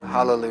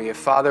Hallelujah.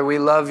 Father, we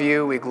love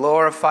you. We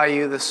glorify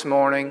you this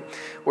morning.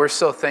 We're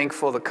so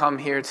thankful to come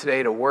here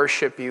today to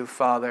worship you,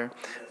 Father.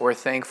 We're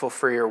thankful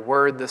for your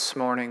word this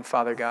morning,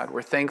 Father God.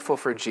 We're thankful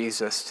for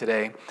Jesus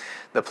today,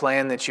 the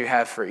plan that you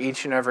have for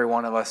each and every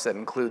one of us that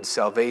includes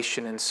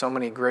salvation and so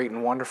many great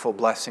and wonderful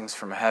blessings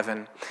from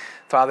heaven.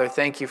 Father,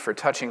 thank you for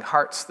touching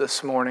hearts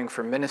this morning,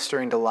 for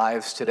ministering to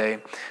lives today,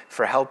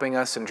 for helping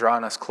us and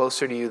drawing us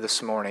closer to you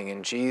this morning.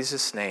 In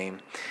Jesus' name,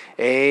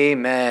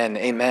 amen.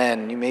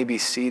 Amen. You may be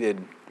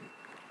seated.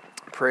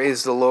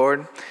 Praise the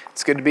Lord.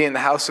 It's good to be in the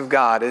house of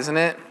God, isn't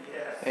it?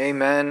 Yes.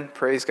 Amen.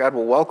 Praise God.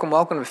 Well, welcome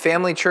to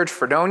Family Church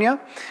Fredonia.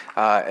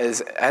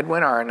 As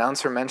Edwin, our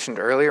announcer, mentioned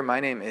earlier, my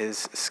name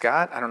is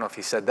Scott. I don't know if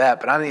he said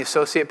that, but I'm the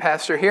associate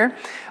pastor here.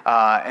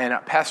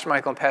 And Pastor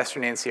Michael and Pastor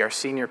Nancy, our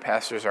senior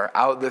pastors, are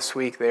out this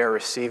week. They are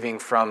receiving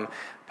from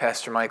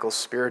Pastor Michael's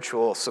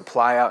spiritual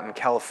supply out in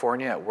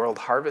California at World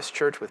Harvest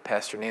Church with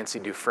Pastor Nancy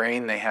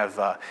Dufresne. They have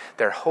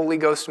their Holy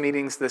Ghost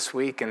meetings this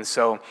week, and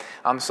so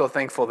I'm so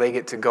thankful they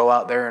get to go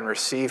out there and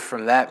receive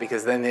from that,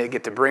 because then they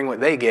get to bring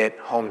what they get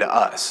home to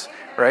us,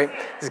 right?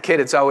 As a kid,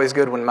 it's always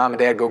good when mom and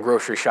dad go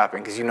grocery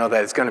shopping, because you know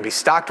that it's going to be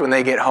stocked when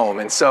they get home,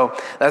 and so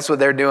that's what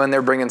they're doing.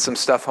 They're bringing some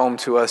stuff home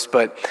to us,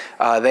 but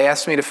they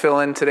asked me to fill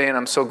in today, and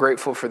I'm so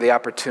grateful for the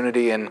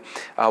opportunity, and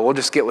we'll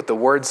just get what the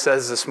Word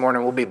says this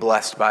morning. We'll be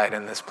blessed by it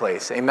in this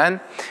place.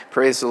 Amen?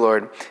 Praise the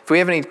Lord. If we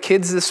have any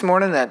kids this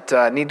morning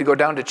that need to go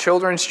down to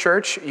Children's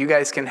Church, you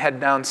guys can head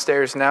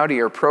downstairs now to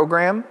your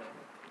program.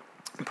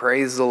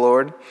 Praise the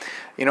Lord.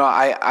 You know,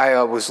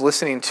 I was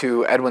listening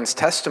to Edwin's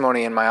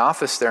testimony in my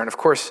office there, and of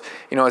course,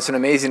 you know, it's an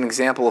amazing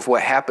example of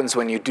what happens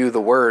when you do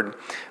the Word.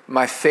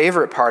 My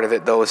favorite part of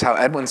it, though, is how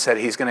Edwin said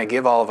he's going to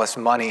give all of us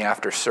money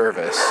after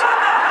service.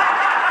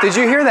 Did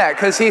you hear that?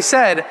 Because he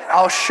said,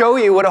 I'll show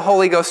you what a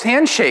Holy Ghost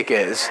handshake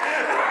is.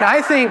 Now,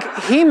 I think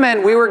he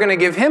meant we were going to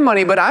give him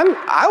money, but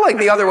I like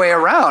the other way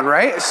around,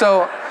 right?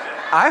 So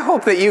I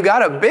hope that you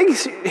got a big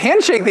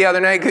handshake the other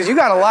night, because you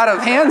got a lot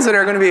of hands that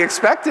are going to be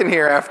expecting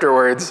here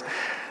afterwards.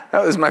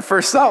 That was my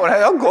first thought.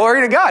 Oh,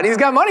 glory to God. He's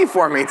got money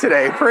for me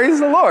today. Praise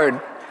the Lord.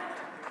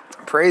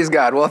 Praise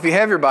God. Well, if you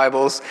have your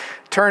Bibles,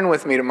 turn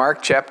with me to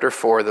Mark chapter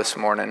 4 this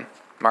morning.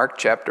 Mark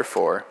chapter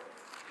 4.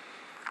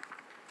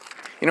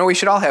 You know, we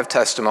should all have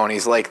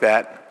testimonies like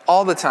that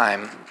all the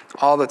time.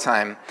 All the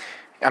time.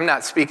 I'm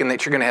not speaking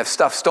that you're going to have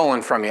stuff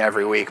stolen from you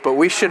every week, but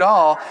we should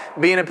all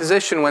be in a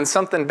position when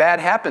something bad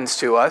happens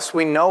to us,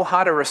 we know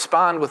how to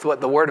respond with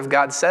what the Word of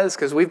God says,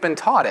 because we've been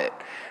taught it,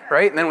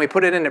 right? And then we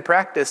put it into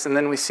practice, and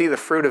then we see the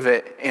fruit of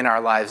it in our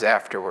lives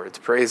afterwards.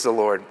 Praise the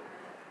Lord.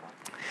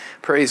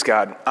 Praise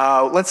God.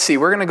 Let's see.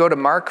 We're going to go to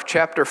Mark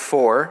chapter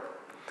 4,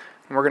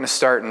 and we're going to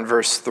start in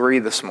verse 3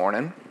 this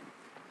morning.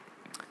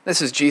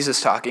 This is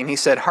Jesus talking. He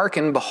said,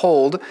 "Hearken,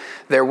 behold,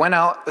 there went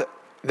out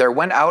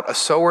a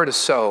sower to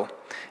sow.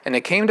 And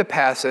it came to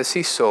pass, as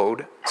he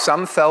sowed,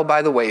 some fell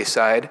by the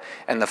wayside,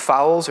 and the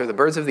fowls or the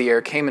birds of the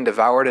air came and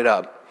devoured it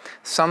up.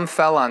 Some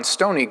fell on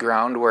stony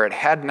ground where it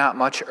had not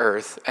much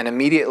earth, and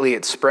immediately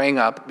it sprang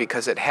up,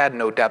 because it had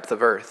no depth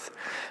of earth.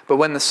 But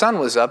when the sun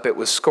was up, it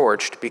was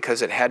scorched,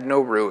 because it had no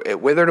root.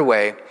 It withered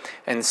away.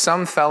 And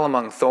some fell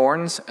among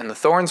thorns, and the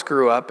thorns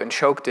grew up and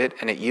choked it,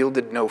 and it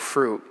yielded no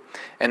fruit.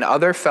 And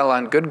other fell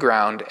on good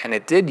ground, and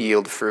it did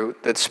yield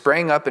fruit, that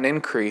sprang up and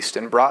increased,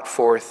 and brought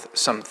forth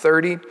some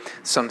 30,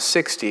 some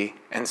 60,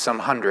 and some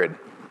 100.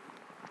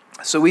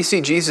 So we see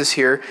Jesus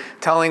here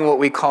telling what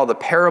we call the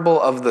parable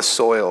of the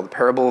soil, the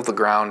parable of the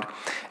ground.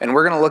 And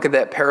we're going to look at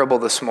that parable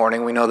this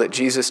morning. We know that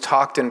Jesus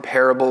talked in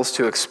parables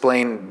to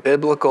explain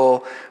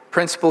biblical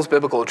principles,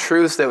 biblical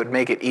truths that would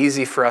make it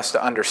easy for us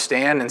to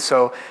understand. And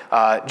so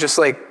just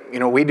like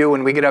we do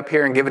when we get up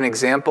here and give an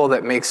example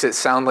that makes it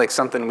sound like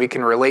something we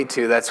can relate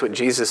to, that's what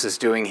Jesus is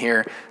doing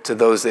here to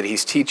those that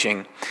he's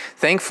teaching.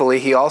 Thankfully,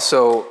 he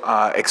also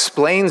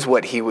explains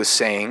what he was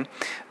saying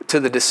to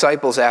the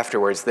disciples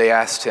afterwards. They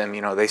asked him,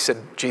 they said,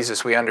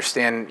 "Jesus, we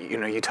understand,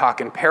 you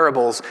talk in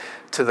parables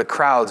to the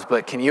crowds,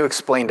 but can you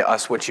explain to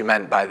us what you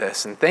meant by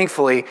this?" And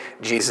thankfully,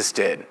 Jesus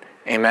did.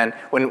 Amen.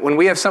 When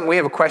we have something we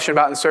have a question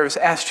about in service,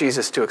 ask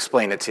Jesus to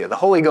explain it to you. The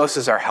Holy Ghost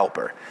is our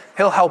helper.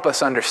 He'll help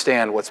us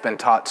understand what's been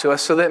taught to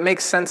us so that it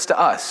makes sense to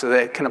us, so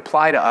that it can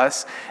apply to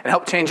us and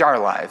help change our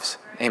lives.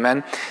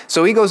 Amen.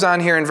 So he goes on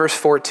here in verse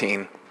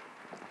 14,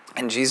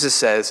 and Jesus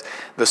says,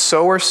 "The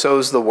sower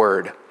sows the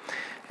word.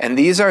 And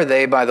these are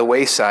they by the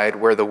wayside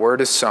where the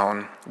word is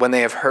sown. When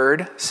they have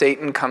heard,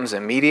 Satan comes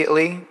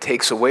immediately,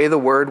 takes away the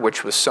word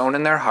which was sown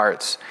in their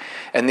hearts.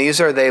 And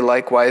these are they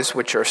likewise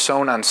which are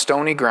sown on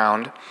stony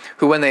ground,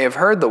 who when they have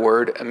heard the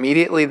word,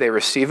 immediately they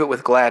receive it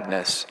with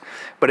gladness.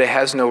 But it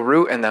has no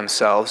root in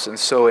themselves, and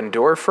so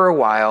endure for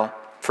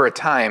a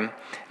time.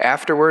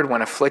 Afterward,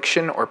 when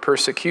affliction or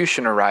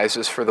persecution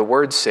arises for the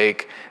word's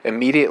sake,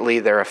 immediately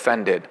they're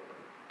offended.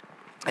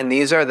 And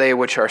these are they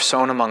which are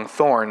sown among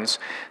thorns,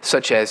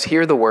 such as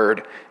hear the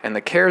word, and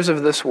the cares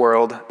of this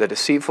world, the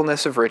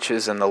deceitfulness of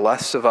riches, and the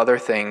lusts of other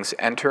things,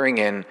 entering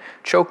in,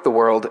 choke the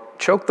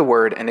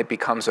word, and it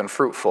becomes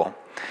unfruitful.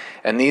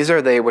 And these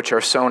are they which are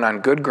sown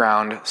on good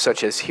ground,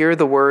 such as hear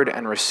the word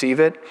and receive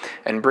it,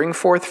 and bring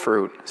forth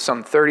fruit,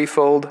 some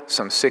 30-fold,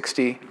 some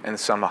 60, and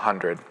some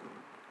 100.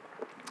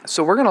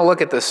 So we're going to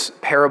look at this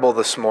parable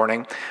this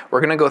morning.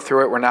 We're going to go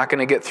through it. We're not going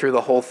to get through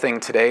the whole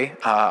thing today.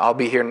 I'll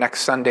be here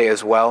next Sunday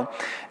as well.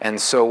 And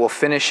so we'll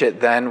finish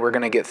it then. We're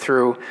going to get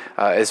through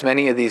as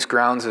many of these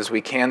grounds as we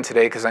can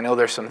today, because I know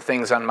there's some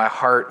things on my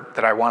heart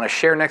that I want to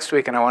share next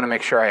week, and I want to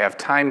make sure I have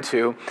time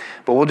to.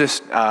 But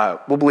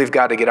we'll believe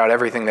God to get out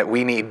everything that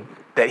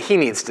that he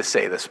needs to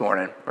say this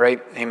morning,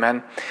 right?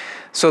 Amen.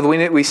 So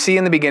we see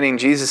in the beginning,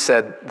 Jesus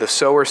said, the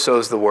sower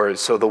sows the word.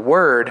 So the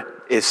word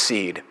is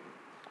seed.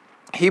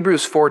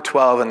 Hebrews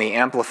 4:12 in the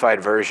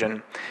Amplified Version,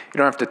 you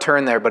don't have to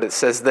turn there, but it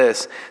says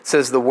this. It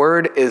says, the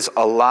word is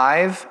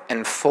alive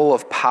and full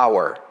of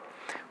power.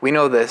 We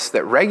know this,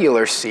 that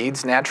regular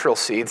seeds, natural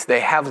seeds,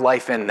 they have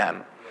life in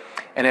them.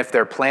 And if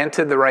they're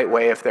planted the right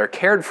way, if they're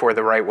cared for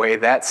the right way,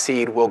 that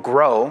seed will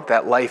grow,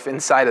 that life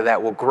inside of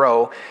that will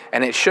grow,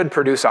 and it should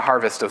produce a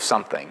harvest of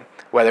something.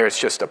 Whether it's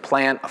just a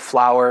plant, a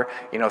flower,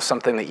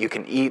 something that you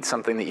can eat,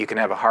 something that you can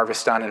have a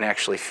harvest on and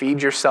actually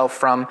feed yourself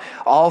from.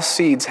 All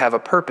seeds have a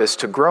purpose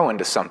to grow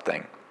into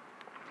something.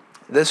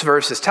 This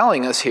verse is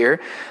telling us here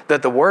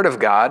that the Word of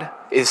God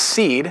is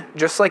seed,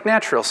 just like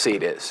natural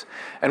seed is.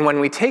 And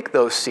when we take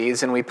those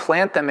seeds and we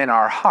plant them in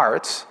our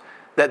hearts,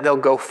 that they'll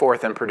go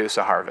forth and produce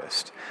a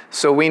harvest.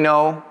 So we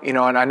know, and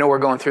I know we're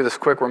going through this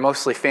quick, we're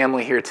mostly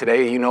family here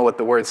today, you know what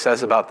the word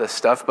says about this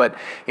stuff, but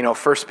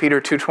 1 Peter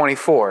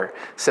 2:24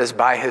 says,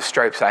 by his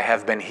stripes I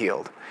have been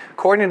healed.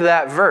 According to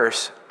that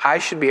verse, I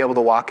should be able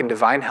to walk in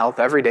divine health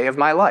every day of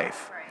my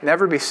life.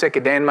 Never be sick a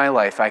day in my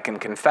life. I can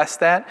confess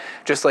that,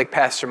 just like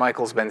Pastor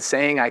Michael's been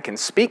saying, I can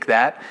speak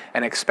that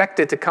and expect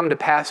it to come to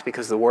pass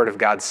because the Word of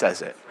God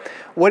says it.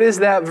 What is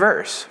that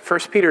verse?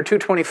 1 Peter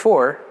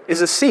 2:24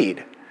 is a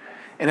seed.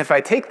 And if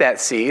I take that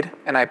seed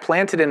and I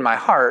plant it in my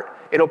heart,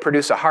 it'll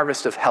produce a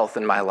harvest of health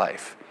in my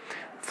life.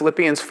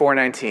 Philippians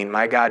 4:19,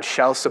 my God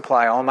shall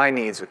supply all my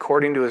needs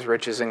according to his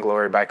riches and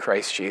glory by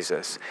Christ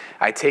Jesus.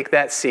 I take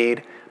that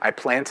seed, I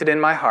plant it in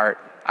my heart,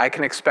 I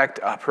can expect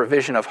a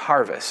provision of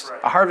harvest,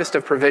 a harvest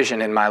of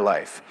provision in my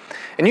life.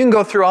 And you can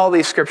go through all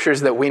these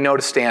scriptures that we know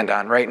to stand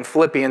on, right? In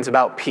Philippians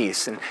about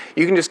peace. And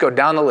you can just go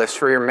down the list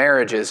for your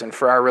marriages and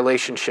for our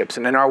relationships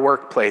and in our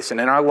workplace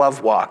and in our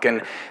love walk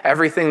and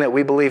everything that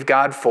we believe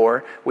God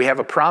for, we have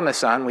a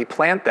promise on, we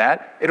plant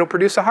that, it'll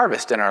produce a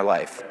harvest in our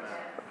life.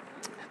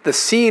 The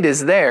seed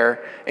is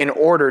there in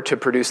order to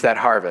produce that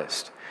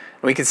harvest.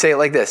 And we could say it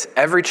like this,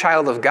 every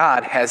child of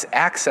God has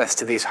access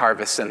to these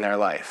harvests in their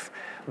life.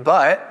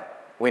 But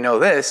we know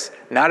this,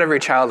 not every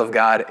child of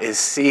God is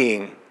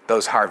seeing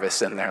those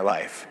harvests in their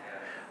life.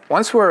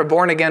 Once we're a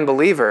born-again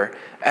believer,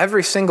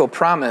 every single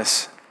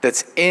promise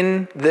that's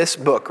in this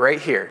book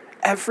right here,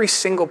 every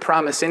single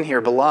promise in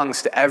here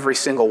belongs to every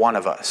single one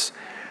of us.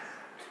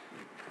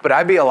 But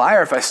I'd be a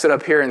liar if I stood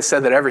up here and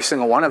said that every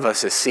single one of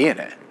us is seeing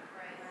it,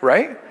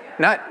 right?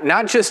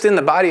 Not just in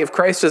the body of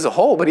Christ as a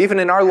whole, but even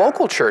in our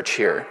local church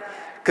here.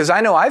 Because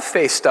I know I've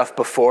faced stuff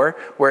before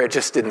where it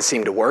just didn't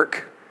seem to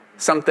work.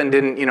 Something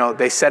didn't,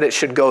 they said it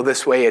should go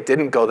this way, it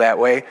didn't go that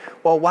way.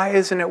 Well, why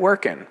isn't it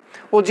working?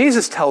 Well,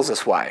 Jesus tells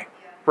us why,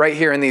 right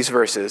here in these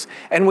verses.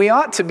 And we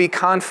ought to be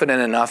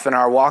confident enough in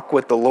our walk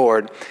with the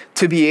Lord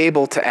to be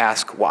able to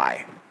ask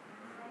why.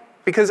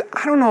 Because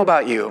I don't know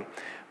about you,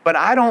 but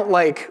I don't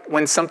like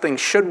when something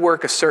should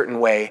work a certain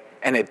way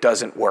and it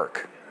doesn't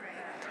work.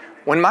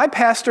 When my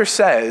pastor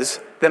says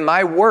that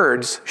my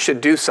words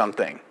should do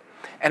something,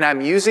 and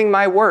I'm using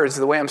my words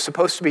the way I'm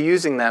supposed to be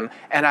using them,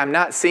 and I'm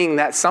not seeing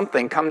that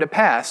something come to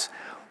pass,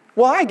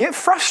 well, I get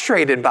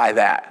frustrated by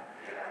that.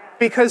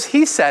 Because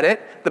he said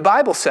it, the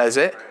Bible says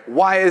it,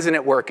 why isn't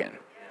it working,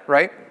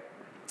 right?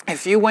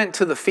 If you went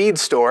to the feed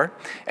store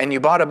and you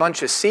bought a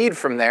bunch of seed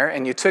from there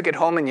and you took it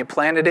home and you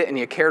planted it and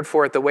you cared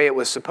for it the way it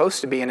was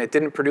supposed to be and it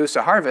didn't produce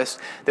a harvest,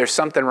 there's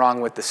something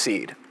wrong with the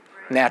seed,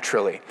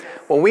 naturally.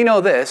 Well, we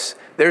know this,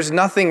 there's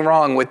nothing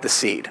wrong with the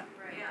seed.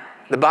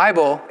 The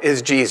Bible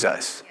is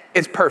Jesus.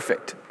 It's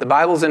perfect. The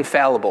Bible's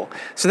infallible.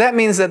 So that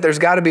means that there's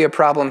got to be a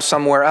problem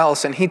somewhere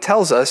else. And he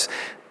tells us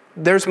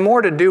there's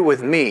more to do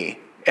with me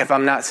if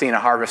I'm not seeing a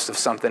harvest of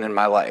something in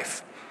my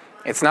life.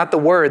 It's not the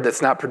word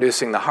that's not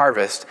producing the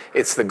harvest.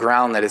 It's the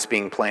ground that it's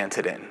being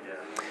planted in.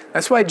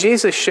 That's why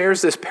Jesus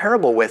shares this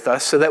parable with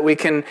us so that we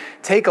can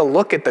take a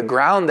look at the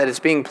ground that it's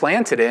being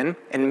planted in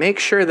and make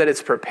sure that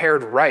it's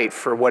prepared right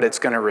for what it's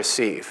going to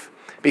receive.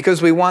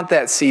 Because we want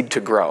that seed to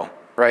grow,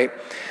 right?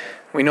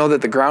 We know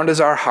that the ground is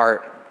our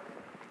heart.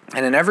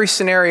 And in every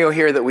scenario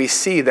here that we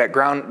see, that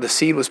ground, the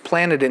seed was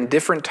planted in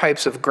different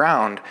types of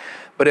ground.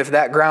 But if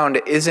that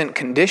ground isn't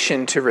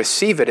conditioned to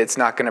receive it, it's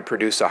not going to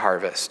produce a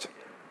harvest.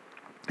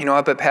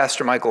 Up at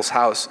Pastor Michael's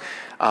house,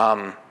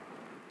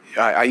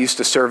 I used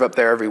to serve up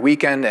there every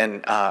weekend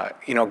and,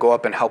 go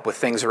up and help with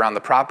things around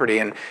the property.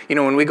 And,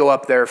 when we go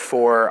up there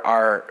for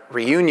our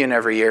reunion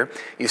every year,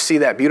 you see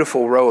that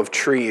beautiful row of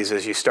trees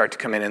as you start to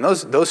come in. And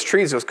those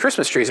trees, those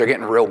Christmas trees are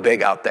getting real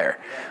big out there.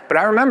 But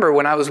I remember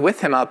when I was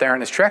with him out there on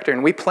his tractor,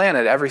 and we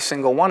planted every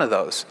single one of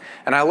those.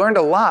 And I learned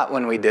a lot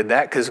when we did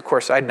that because, of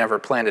course, I'd never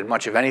planted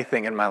much of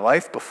anything in my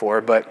life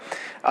before. But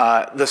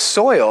the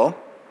soil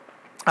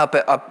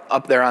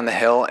up there on the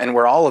hill, and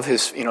where all of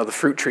his, the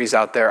fruit trees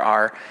out there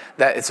are,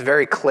 that it's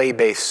very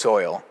clay-based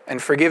soil.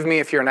 And forgive me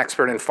if you're an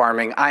expert in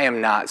farming, I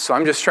am not. So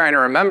I'm just trying to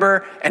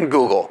remember and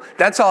Google.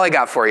 That's all I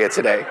got for you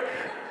today.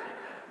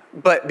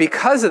 But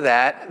because of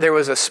that, there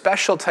was a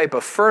special type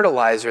of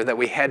fertilizer that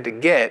we had to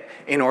get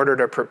in order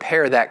to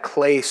prepare that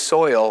clay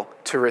soil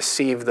to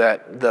receive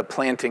the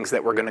plantings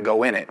that were going to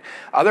go in it.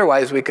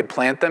 Otherwise, we could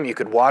plant them, you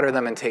could water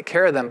them and take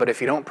care of them, but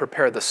if you don't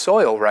prepare the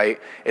soil right,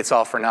 it's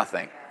all for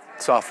nothing.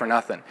 It's all for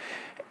nothing.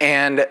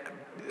 And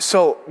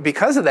so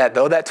because of that,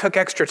 though, that took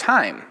extra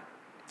time.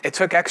 It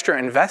took extra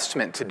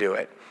investment to do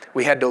it.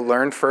 We had to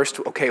learn first,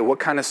 okay, what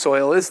kind of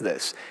soil is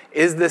this?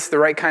 Is this the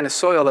right kind of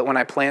soil that when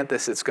I plant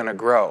this, it's going to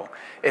grow?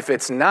 If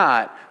it's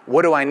not,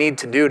 what do I need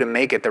to do to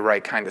make it the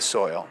right kind of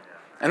soil?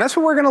 And that's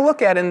what we're going to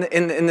look at in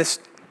this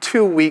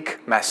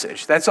 2-week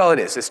message. That's all it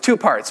is. It's 2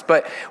 parts.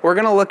 But we're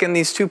going to look in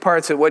these 2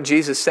 parts at what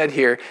Jesus said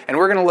here, and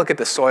we're going to look at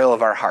the soil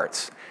of our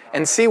hearts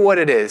and see what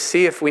it is.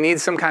 See if we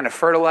need some kind of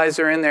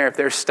fertilizer in there, if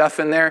there's stuff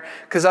in there.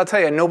 Because I'll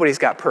tell you, nobody's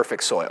got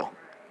perfect soil,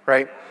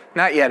 right?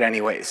 Not yet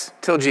anyways,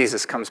 till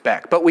Jesus comes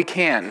back. But we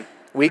can.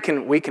 We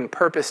can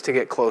purpose to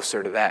get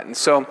closer to that. And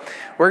so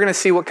we're going to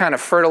see what kind of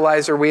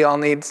fertilizer we all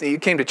need. You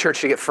came to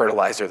church to get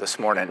fertilizer this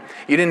morning.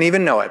 You didn't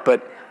even know it,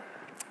 but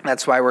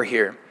that's why we're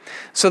here.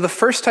 So the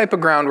first type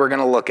of ground we're going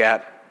to look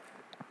at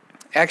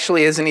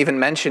actually isn't even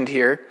mentioned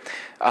here.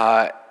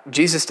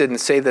 Jesus didn't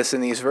say this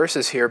in these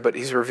verses here, but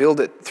he's revealed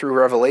it through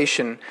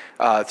revelation,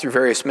 through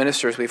various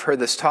ministers. We've heard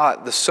this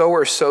taught. The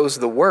sower sows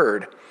the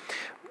word.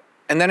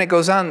 And then it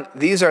goes on,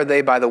 these are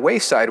they by the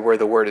wayside where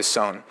the word is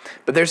sown.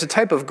 But there's a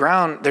type of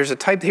ground, there's a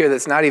type here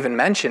that's not even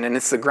mentioned, and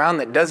it's the ground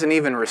that doesn't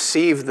even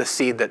receive the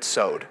seed that's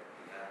sowed.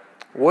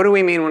 What do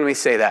we mean when we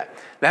say that?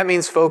 That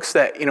means, folks,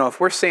 that, if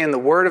we're saying the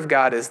word of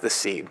God is the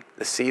seed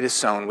is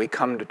sown, we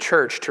come to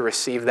church to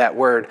receive that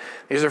word.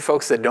 These are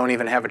folks that don't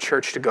even have a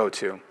church to go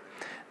to.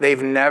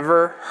 They've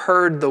never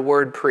heard the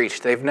word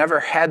preached. They've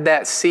never had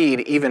that seed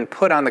even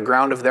put on the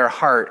ground of their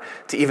heart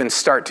to even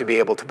start to be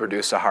able to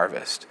produce a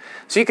harvest.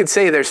 So you could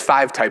say there's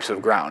 5 types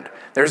of ground.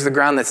 There's the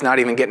ground that's not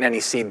even getting any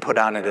seed put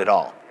on it at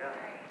all.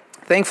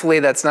 Thankfully,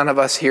 that's none of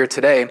us here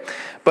today.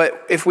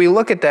 But if we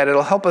look at that,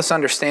 it'll help us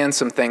understand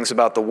some things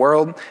about the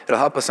world. It'll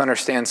help us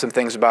understand some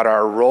things about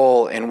our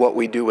role in what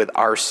we do with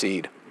our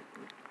seed.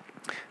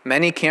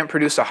 Many can't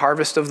produce a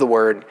harvest of the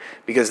word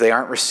because they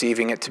aren't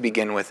receiving it to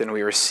begin with, and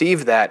we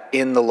receive that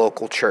in the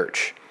local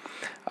church.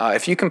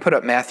 If you can put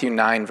up Matthew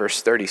 9,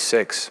 verse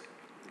 36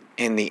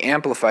 in the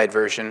Amplified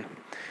Version,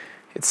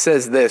 it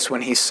says this: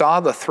 when he saw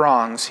the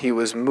throngs, he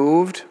was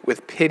moved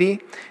with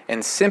pity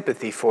and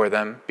sympathy for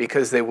them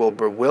because they were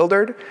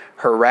bewildered,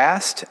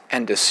 harassed,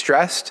 and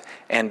distressed,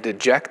 and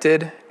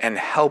dejected, and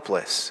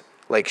helpless,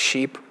 like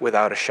sheep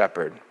without a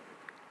shepherd.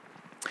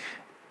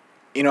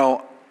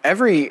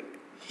 Every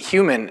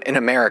human in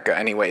America,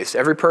 anyways,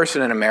 every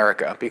person in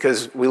America,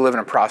 because we live in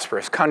a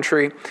prosperous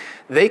country,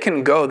 they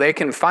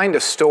can find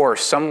a store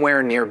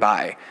somewhere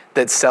nearby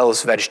that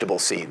sells vegetable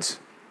seeds.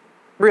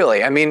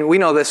 Really, we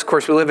know this, of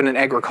course, we live in an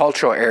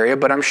agricultural area,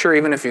 but I'm sure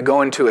even if you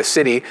go into a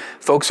city,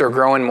 folks are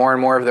growing more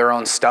and more of their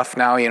own stuff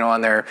now,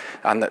 on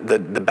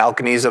the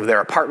balconies of their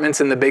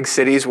apartments in the big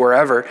cities,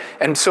 wherever.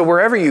 And so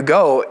wherever you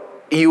go,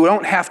 you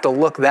don't have to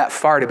look that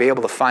far to be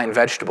able to find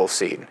vegetable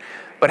seed.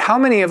 But how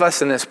many of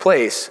us in this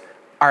place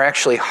are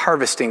actually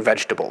harvesting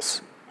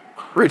vegetables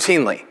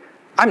routinely?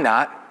 I'm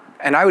not,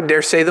 and I would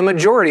dare say the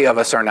majority of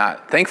us are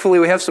not. Thankfully,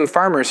 we have some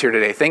farmers here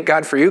today. Thank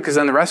God for you, because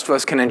then the rest of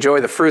us can enjoy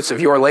the fruits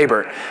of your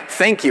labor.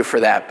 Thank you for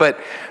that. But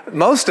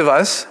most of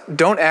us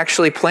don't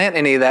actually plant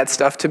any of that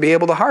stuff to be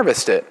able to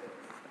harvest it.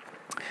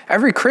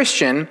 Every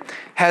Christian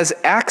has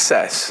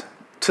access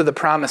to the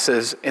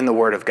promises in the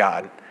Word of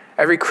God.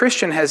 Every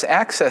Christian has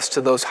access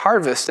to those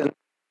harvests. And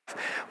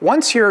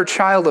once you're a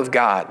child of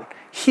God,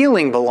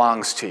 healing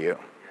belongs to you.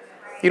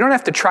 You don't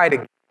have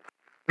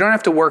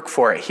to work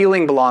for it.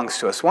 Healing belongs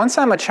to us. Once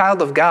I'm a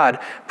child of God,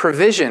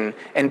 provision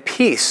and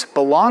peace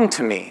belong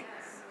to me.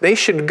 They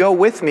should go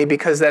with me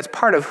because that's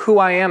part of who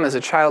I am as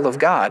a child of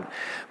God.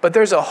 But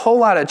there's a whole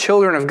lot of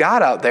children of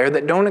God out there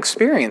that don't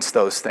experience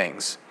those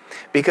things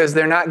because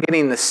they're not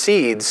getting the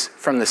seeds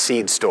from the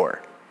seed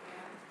store.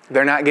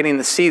 They're not getting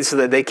the seeds so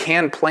that they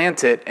can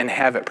plant it and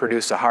have it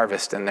produce a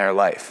harvest in their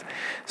life.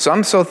 So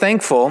I'm so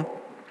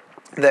thankful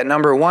that,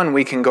 number one,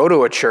 we can go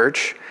to a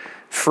church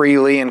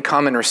freely and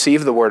come and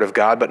receive the Word of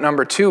God. But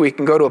number two, we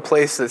can go to a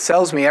place that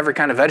sells me every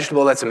kind of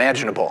vegetable that's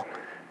imaginable.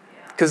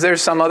 Because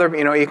there's some other,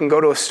 you can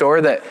go to a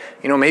store that,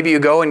 maybe you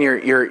go and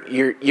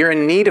you're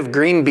in need of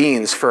green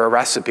beans for a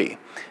recipe.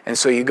 And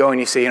so you go and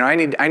you say,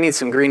 I need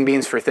some green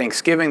beans for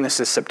Thanksgiving. This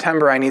is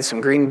September. I need some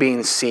green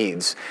bean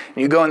seeds.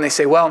 And you go and they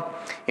say, well,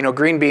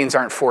 green beans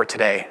aren't for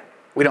today.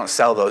 We don't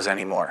sell those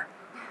anymore.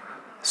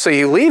 So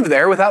you leave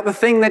there without the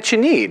thing that you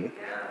need.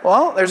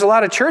 Well, there's a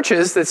lot of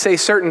churches that say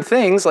certain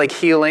things like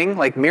healing,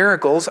 like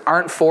miracles,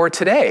 aren't for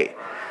today.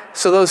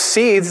 So those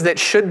seeds that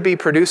should be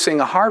producing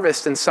a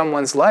harvest in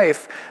someone's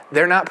life,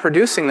 they're not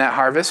producing that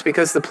harvest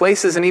because the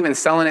place isn't even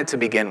selling it to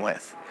begin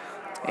with.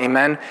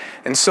 Amen?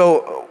 And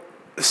so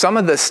some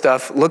of this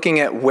stuff, looking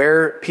at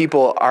where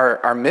people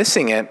are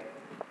missing it,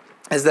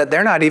 is that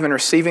they're not even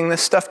receiving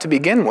this stuff to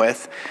begin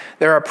with.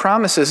 There are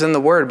promises in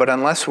the Word, but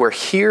unless we're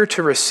here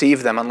to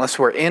receive them, unless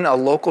we're in a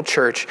local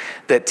church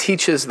that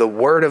teaches the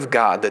Word of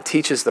God, that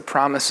teaches the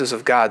promises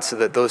of God so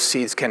that those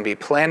seeds can be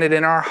planted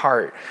in our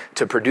heart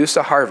to produce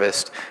a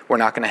harvest, we're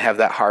not going to have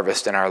that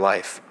harvest in our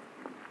life.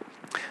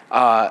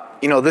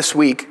 This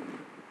week,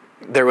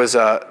 there was,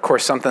 of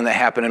course, something that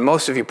happened, and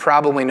most of you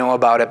probably know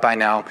about it by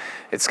now.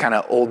 It's kind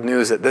of old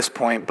news at this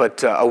point,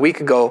 but a week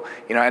ago,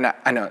 and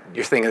I know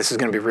you're thinking this is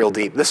going to be real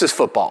deep. This is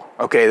football,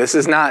 okay? This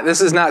is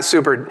not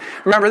super.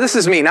 Remember, this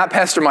is me, not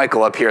Pastor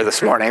Michael up here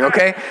this morning,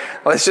 okay?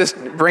 Let's just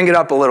bring it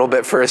up a little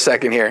bit for a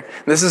second here.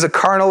 This is a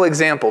carnal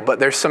example, but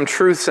there's some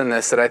truths in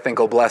this that I think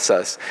will bless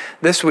us.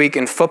 This week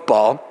in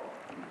football,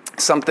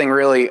 something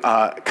really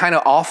kind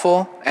of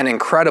awful and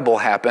incredible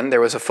happened.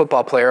 There was a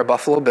football player, a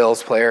Buffalo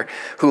Bills player,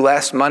 who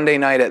last Monday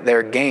night at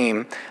their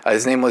game,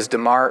 his name was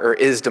Damar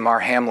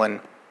Hamlin.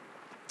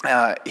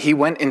 He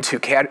went into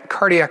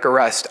cardiac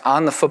arrest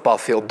on the football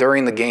field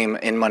during the game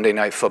in Monday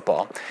Night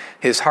Football.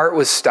 His heart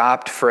was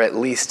stopped for at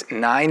least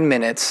 9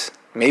 minutes,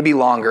 maybe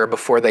longer,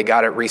 before they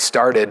got it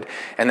restarted.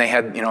 And they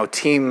had,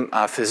 team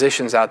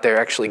physicians out there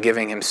actually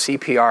giving him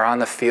CPR on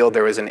the field.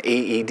 There was an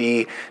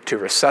AED to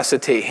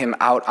resuscitate him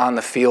out on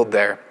the field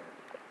there.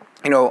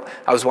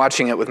 I was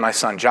watching it with my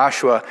son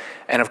Joshua,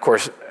 and of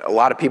course, a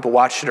lot of people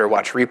watched it or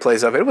watched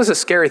replays of it. It was a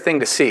scary thing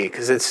to see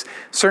because it's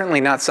certainly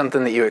not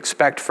something that you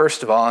expect,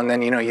 first of all. And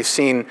then, you've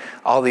seen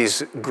all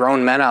these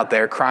grown men out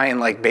there crying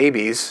like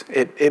babies.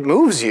 It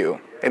moves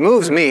you. It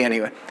moves me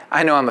anyway.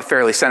 I know I'm a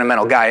fairly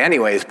sentimental guy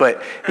anyways,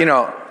 but,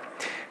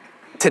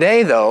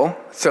 today though,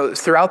 so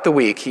throughout the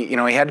week, he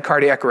had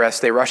cardiac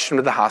arrest. They rushed him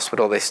to the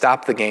hospital. They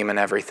stopped the game and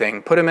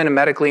everything, put him in a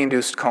medically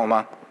induced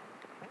coma.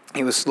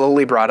 He was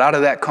slowly brought out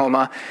of that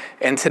coma,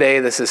 and today,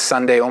 this is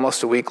Sunday,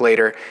 almost a week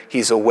later,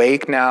 he's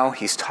awake now,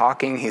 he's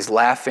talking, he's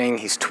laughing,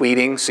 he's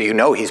tweeting,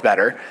 so he's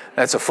better.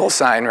 That's a full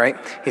sign, right?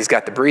 He's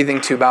got the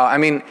breathing tube out. I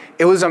mean,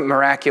 it was a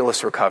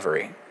miraculous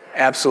recovery,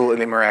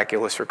 absolutely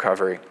miraculous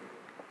recovery.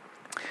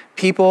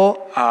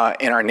 People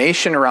in our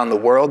nation, around the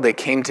world, they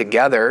came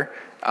together.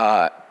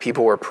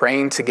 People were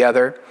praying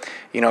together.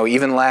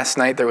 Even last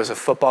night there was a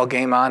football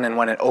game on, and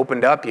when it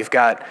opened up, you've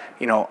got,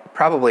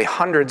 probably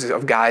hundreds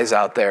of guys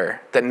out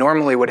there that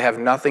normally would have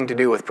nothing to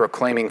do with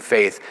proclaiming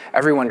faith.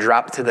 Everyone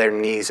dropped to their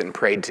knees and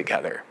prayed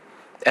together.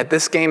 At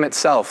this game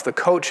itself, the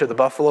coach of the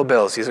Buffalo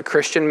Bills, he's a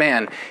Christian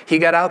man, he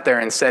got out there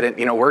and said,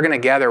 we're going to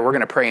gather, we're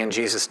going to pray in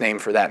Jesus' name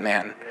for that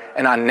man.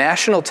 And on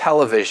national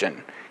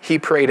television, he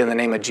prayed in the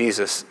name of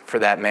Jesus for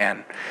that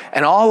man.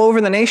 And all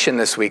over the nation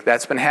this week,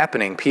 that's been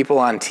happening. People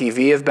on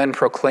TV have been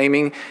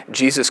proclaiming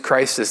Jesus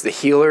Christ as the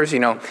healers.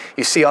 You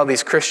see all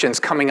these Christians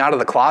coming out of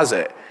the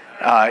closet,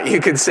 you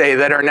could say,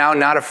 that are now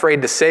not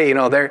afraid to say,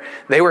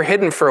 they were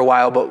hidden for a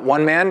while, but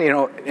one man,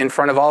 in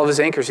front of all of his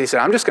anchors, he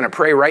said, I'm just going to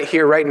pray right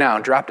here, right now,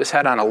 and dropped his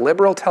head on a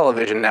liberal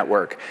television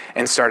network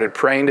and started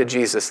praying to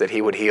Jesus that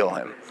he would heal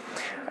him.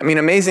 I mean,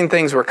 amazing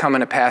things were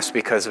coming to pass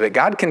because of it.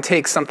 God can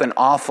take something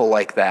awful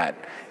like that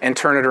and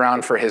turn it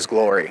around for his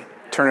glory.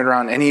 Turn it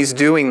around. And he's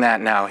doing that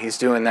now. He's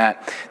doing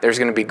that. There's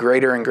going to be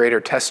greater and greater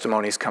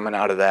testimonies coming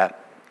out of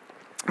that.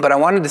 But I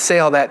wanted to say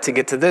all that to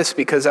get to this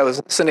because I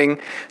was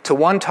listening to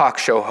one talk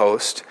show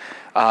host,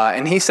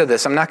 and he said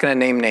this. I'm not going to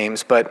name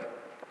names,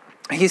 but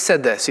he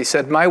said this. He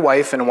said, my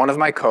wife and one of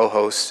my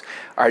co-hosts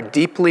are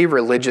deeply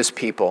religious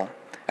people,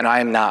 and I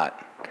am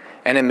not.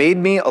 And it made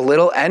me a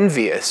little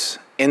envious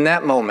in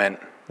that moment,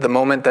 the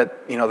moment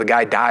that, the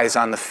guy dies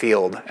on the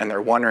field and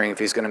they're wondering if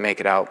he's going to make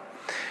it out.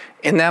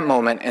 In that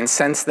moment, and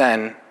since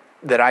then,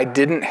 that I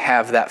didn't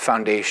have that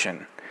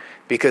foundation,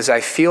 because I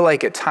feel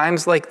like at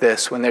times like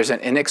this, when there's an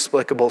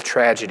inexplicable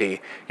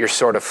tragedy, you're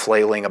sort of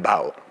flailing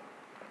about.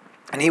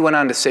 And he went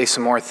on to say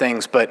some more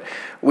things, but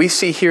we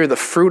see here the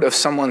fruit of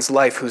someone's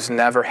life who's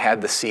never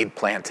had the seed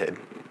planted.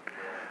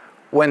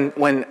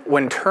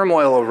 When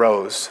turmoil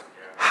arose,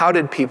 how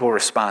did people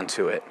respond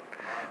to it?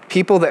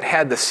 People that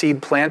had the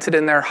seed planted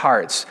in their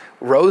hearts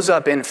rose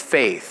up in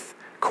faith,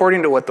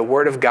 according to what the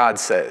Word of God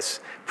says,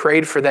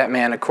 prayed for that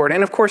man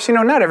and of course,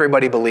 not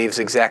everybody believes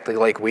exactly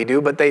like we do,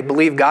 but they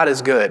believe God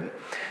is good, and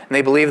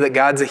they believe that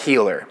God's a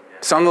healer.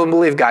 Some of them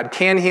believe God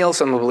can heal,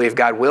 some of them believe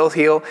God will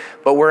heal,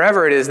 but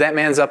wherever it is, that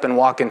man's up and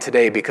walking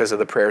today because of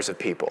the prayers of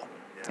people.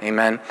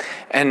 Amen.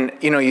 And,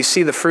 you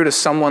see the fruit of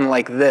someone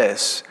like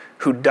this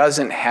who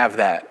doesn't have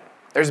that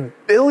There's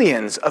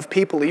billions of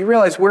people. You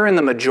realize we're in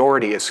the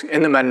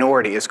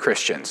minority as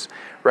Christians,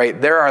 right?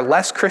 There are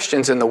less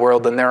Christians in the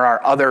world than there are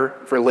other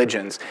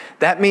religions.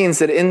 That means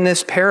that in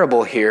this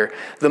parable here,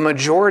 the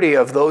majority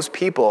of those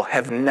people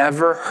have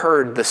never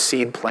heard the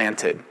seed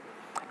planted.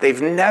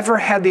 They've never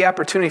had the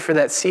opportunity for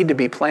that seed to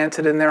be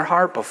planted in their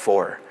heart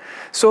before.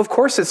 So of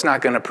course it's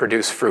not going to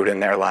produce fruit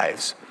in their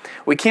lives.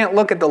 We can't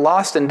look at the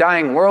lost and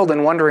dying world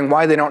and wondering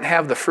why they don't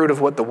have the fruit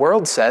of what the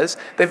world says.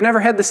 They've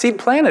never had the seed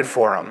planted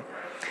for them.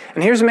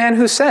 And here's a man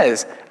who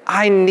says,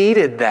 I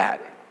needed that.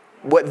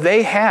 What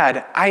they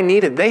had, I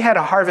needed. They had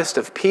a harvest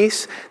of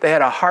peace. They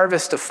had a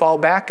harvest to fall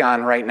back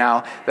on right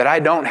now that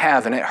I don't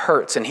have, and it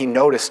hurts, and he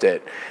noticed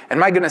it. And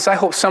my goodness, I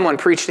hope someone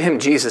preached to him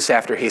Jesus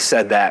after he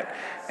said that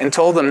and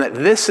told them that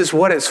this is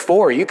what it's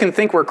for. You can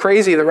think we're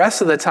crazy the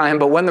rest of the time,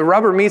 but when the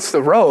rubber meets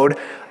the road,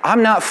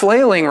 I'm not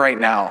flailing right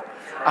now.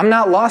 I'm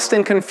not lost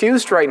and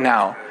confused right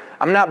now.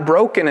 I'm not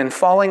broken and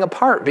falling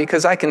apart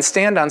because I can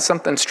stand on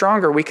something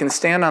stronger. We can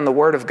stand on the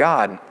Word of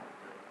God.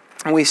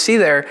 And we see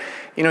there,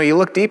 you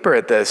look deeper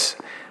at this.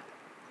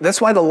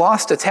 That's why the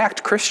lost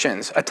attack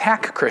Christians.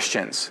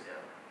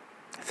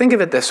 Think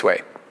of it this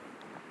way.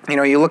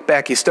 You look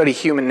back, you study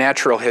human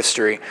natural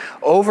history.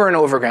 Over and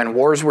over again,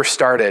 wars were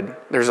started.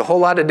 There's a whole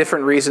lot of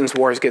different reasons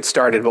wars get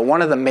started, but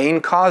one of the main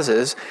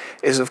causes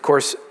is, of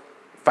course,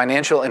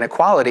 financial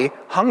inequality,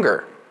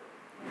 hunger.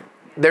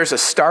 There's a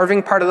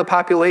starving part of the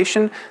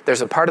population.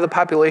 There's a part of the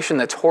population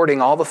that's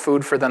hoarding all the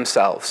food for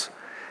themselves.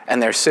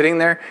 And they're sitting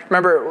there.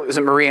 Remember, was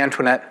it Marie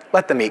Antoinette?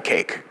 Let them eat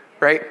cake,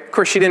 right? Of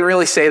course, she didn't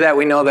really say that.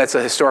 We know that's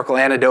a historical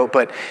anecdote,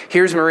 but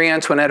here's Marie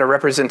Antoinette, a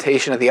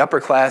representation of the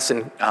upper class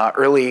in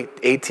late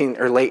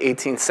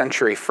 18th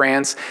century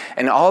France.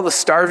 And all the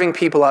starving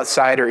people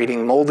outside are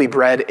eating moldy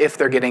bread if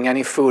they're getting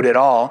any food at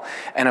all.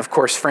 And of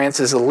course,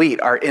 France's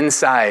elite are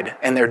inside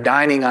and they're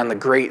dining on the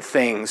great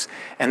things.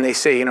 And they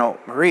say,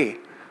 Marie,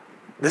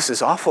 this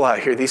is awful out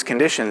here, these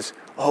conditions.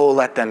 Oh,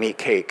 let them eat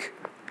cake.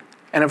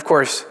 And of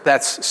course,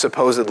 that's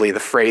supposedly the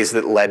phrase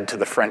that led to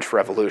the French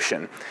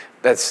Revolution.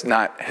 That's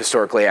not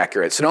historically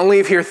accurate. So don't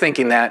leave here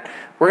thinking that.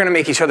 We're going to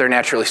make each other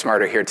naturally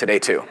smarter here today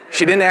too.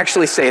 She didn't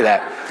actually say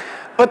that.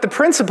 But the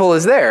principle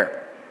is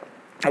there.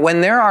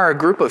 When there are a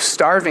group of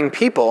starving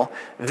people,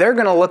 they're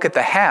going to look at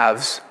the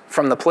haves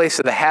from the place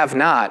of the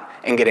have-not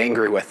and get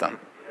angry with them.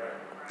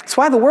 That's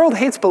why the world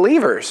hates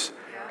believers,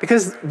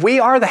 because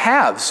we are the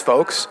haves,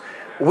 folks.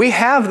 We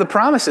have the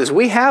promises.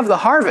 We have the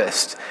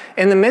harvest.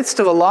 In the midst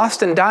of a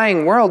lost and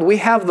dying world, we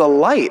have the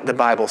light, the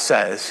Bible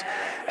says.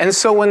 And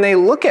so when they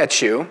look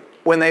at you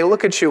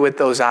with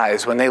those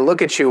eyes, when they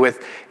look at you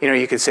with,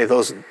 you could say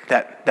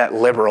that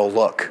liberal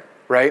look,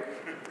 right?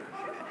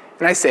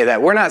 And I say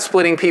that. We're not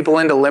splitting people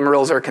into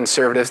liberals or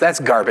conservatives. That's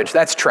garbage.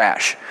 That's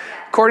trash.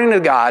 According to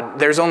God,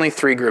 there's only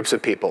three groups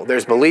of people.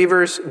 There's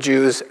believers,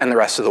 Jews, and the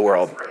rest of the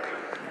world.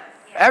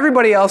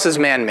 Everybody else is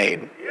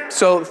man-made.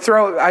 So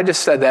I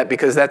just said that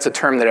because that's a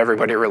term that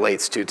everybody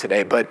relates to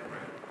today. But,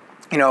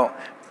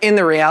 in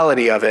the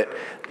reality of it,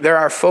 there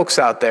are folks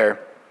out there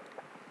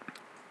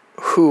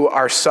who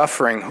are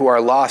suffering, who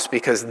are lost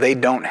because they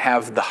don't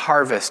have the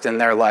harvest in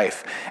their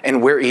life.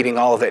 And we're eating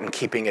all of it and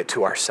keeping it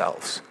to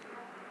ourselves.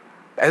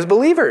 As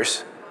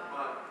believers,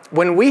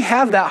 when we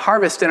have that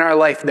harvest in our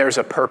life, there's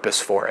a purpose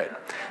for it.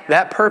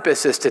 That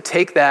purpose is to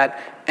take that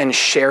and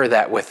share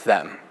that with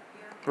them.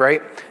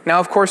 Right? Now,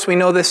 of course, we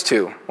know this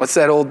too. What's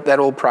that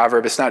old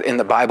proverb? It's not in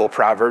the Bible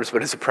Proverbs,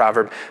 but it's a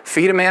proverb.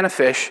 Feed a man a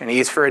fish and he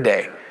eats for a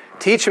day.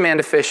 Teach a man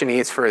to fish and he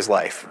eats for his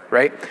life.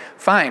 Right?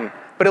 Fine.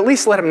 But at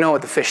least let him know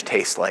what the fish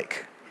tastes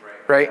like.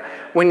 Right?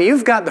 When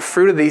you've got the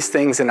fruit of these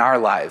things in our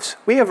lives,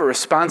 we have a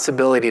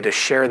responsibility to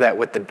share that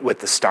with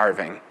the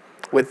starving,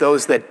 with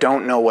those that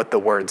don't know what the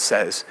Word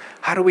says.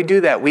 How do we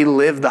do that? We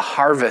live the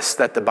harvest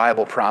that the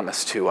Bible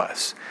promised to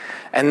us.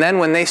 And then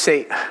when they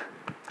say,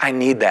 I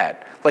need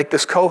that, like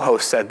this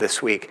co-host said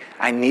this week,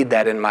 I need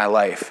that in my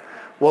life.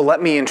 Well,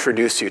 let me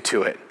introduce you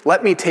to it.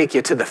 Let me take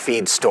you to the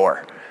feed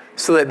store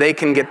so that they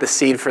can get the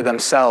seed for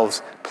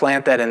themselves,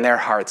 plant that in their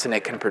hearts, and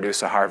it can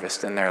produce a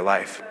harvest in their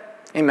life.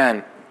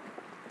 Amen.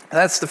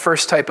 That's the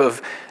first type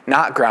of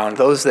not ground,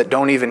 those that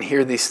don't even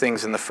hear these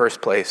things in the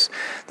first place.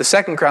 The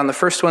second ground, the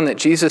first one that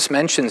Jesus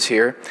mentions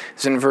here,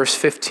 is in verse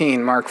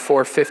 15, Mark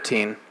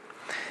 4:15.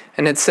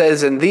 And it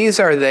says, and these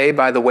are they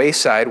by the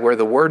wayside where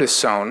the word is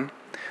sown.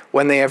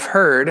 When they have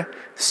heard,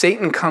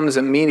 Satan comes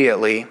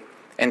immediately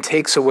and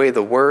takes away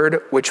the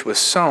word which was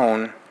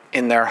sown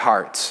in their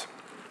hearts.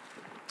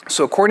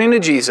 So according to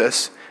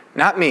Jesus,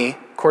 not me,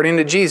 according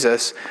to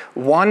Jesus,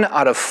 1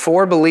 out of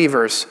 4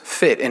 believers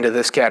fit into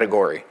this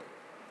category.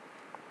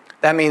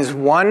 That means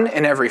 1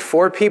 in every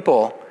 4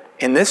 people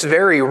in this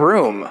very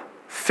room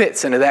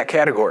fits into that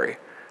category.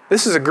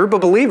 This is a group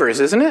of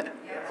believers, isn't it?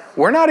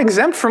 We're not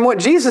exempt from what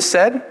Jesus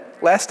said.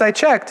 Last I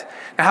checked.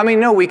 Now, how many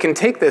know we can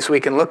take this, we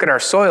can look at our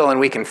soil,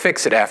 and we can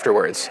fix it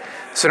afterwards?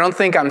 So don't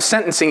think I'm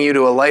sentencing you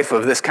to a life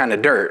of this kind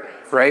of dirt,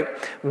 right?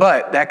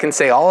 But that can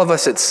say all of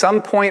us at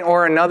some point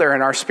or another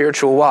in our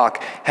spiritual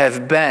walk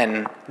have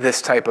been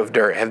this type of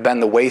dirt, have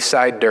been the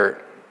wayside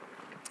dirt.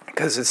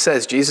 Because it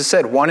says, Jesus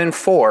said, 1 in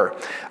 4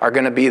 are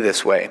going to be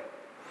this way.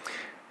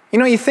 You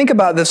know, you think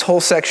about this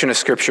whole section of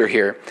Scripture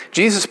here.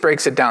 Jesus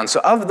breaks it down. So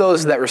of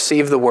those that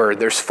receive the word,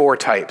 there's 4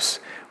 types.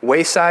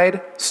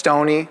 Wayside,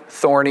 stony,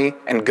 thorny,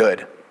 and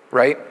good,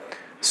 right?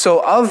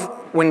 So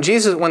when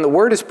the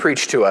word is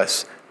preached to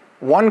us,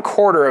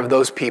 1/4 of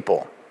those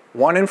people,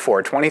 1 in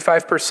 4,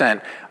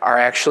 25%, are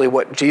actually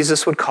what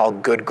Jesus would call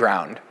good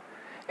ground.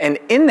 And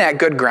in that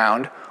good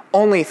ground,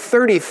 only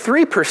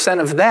 33%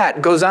 of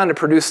that goes on to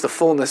produce the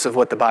fullness of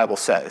what the Bible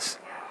says.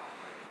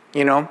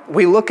 You know,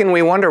 we look and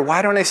we wonder,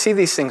 why don't I see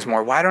these things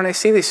more? Why don't I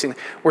see these things?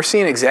 We're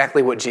seeing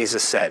exactly what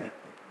Jesus said,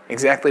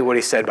 exactly what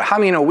he said. But how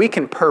many know we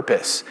can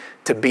purpose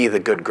to be the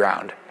good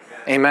ground?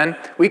 Amen?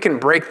 We can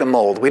break the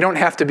mold. We don't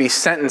have to be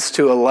sentenced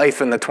to a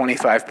life in the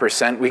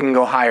 25%. We can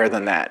go higher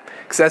than that,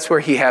 because that's where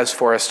he has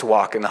for us to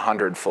walk in the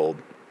 100-fold.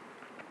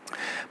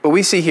 But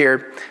we see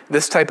here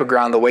this type of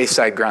ground, the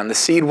wayside ground. The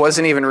seed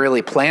wasn't even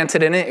really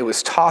planted in it. It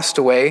was tossed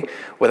away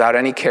without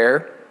any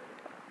care.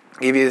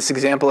 I'll give you this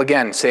example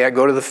again. Say I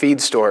go to the feed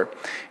store.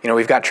 You know,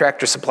 we've got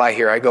Tractor Supply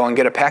here. I go and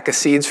get a pack of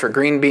seeds for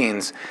green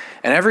beans.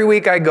 And every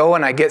week I go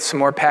and I get some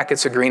more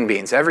packets of green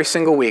beans. Every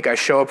single week I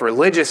show up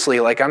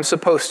religiously like I'm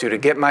supposed to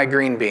get my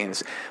green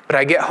beans. But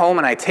I get home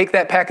and I take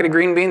that packet of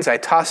green beans, I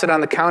toss it on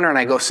the counter, and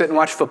I go sit and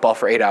watch football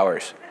for 8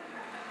 hours.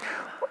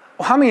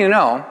 Well, how many of you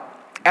know,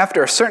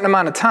 after a certain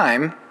amount of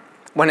time,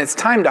 when it's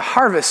time to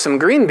harvest some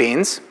green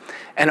beans,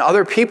 and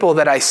other people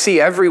that I see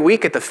every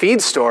week at the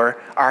feed store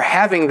are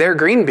having their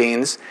green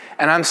beans,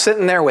 and I'm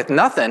sitting there with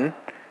nothing,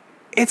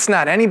 it's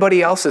not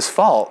anybody else's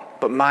fault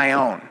but my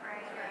own.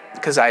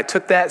 Because I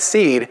took that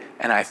seed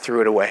and I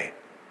threw it away.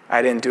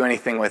 I didn't do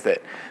anything with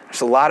it.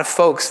 There's a lot of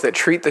folks that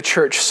treat the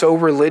church so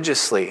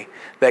religiously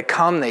that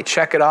come, they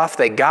check it off,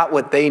 they got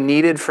what they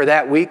needed for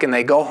that week, and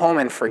they go home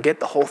and forget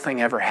the whole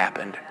thing ever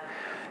happened.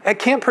 That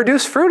can't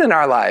produce fruit in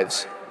our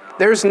lives.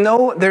 There's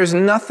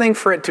nothing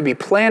for it to be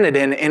planted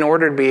in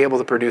order to be able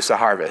to produce a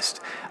harvest.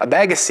 A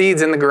bag of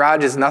seeds in the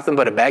garage is nothing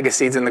but a bag of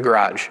seeds in the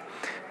garage.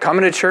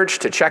 Coming to church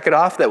to check it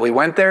off that we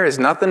went there is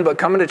nothing but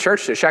coming to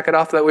church to check it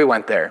off that we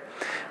went there.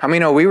 I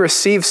mean, we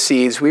receive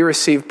seeds, we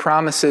receive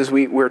promises,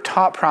 we're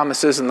taught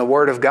promises in the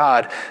Word of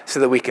God so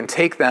that we can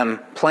take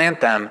them, plant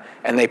them,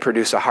 and they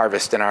produce a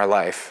harvest in our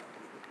life.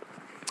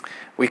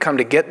 We come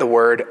to get the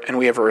Word, and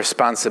we have a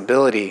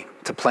responsibility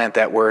to plant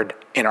that Word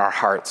in our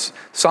hearts.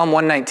 Psalm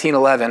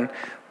 119:11,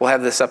 we'll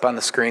have this up on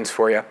the screens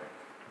for you.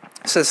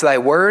 It says, "Thy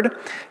word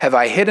have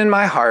I hid in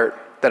my heart,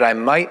 that I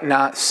might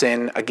not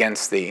sin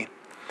against thee."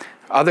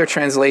 Other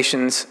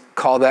translations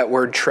call that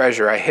word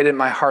treasure. I hid it in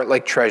my heart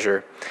like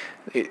treasure.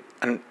 It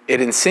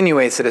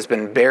insinuates it has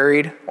been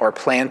buried or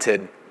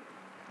planted.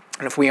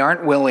 And if we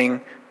aren't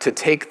willing to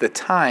take the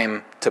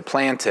time to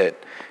plant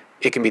it,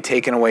 it can be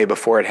taken away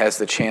before it has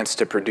the chance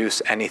to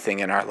produce anything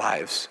in our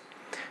lives.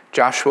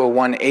 Joshua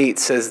 1:8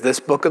 says, "This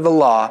book of the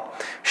law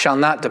shall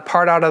not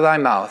depart out of thy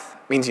mouth,"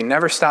 means you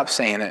never stop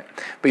saying it,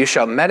 "but you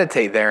shall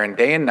meditate therein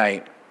day and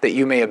night, that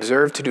you may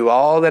observe to do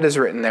all that is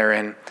written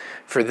therein.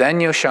 For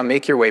then you shall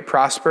make your way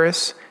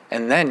prosperous,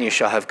 and then you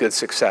shall have good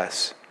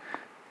success."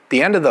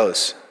 The end of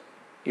those,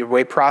 your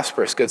way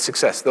prosperous, good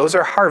success, those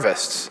are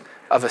harvests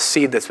of a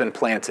seed that's been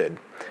planted.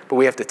 But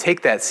we have to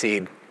take that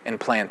seed and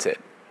plant it.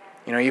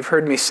 You know, you've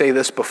heard me say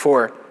this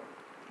before.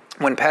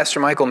 When Pastor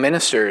Michael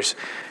ministers,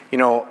 you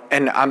know,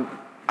 and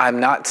I'm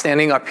not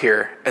standing up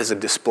here as a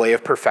display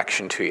of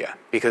perfection to you,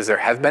 because there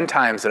have been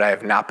times that I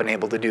have not been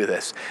able to do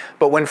this.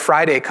 But when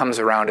Friday comes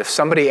around, if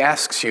somebody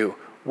asks you,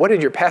 "What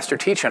did your pastor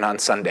teach on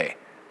Sunday?"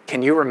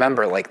 Can you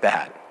remember like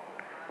that?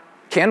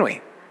 Can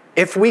we?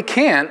 If we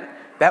can't,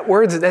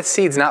 that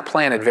seed's not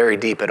planted very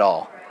deep at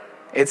all.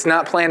 It's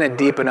not planted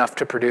deep enough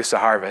to produce a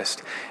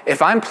harvest.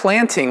 If I'm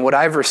planting what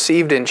I've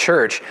received in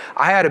church,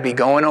 I ought to be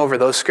going over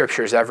those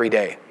scriptures every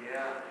day.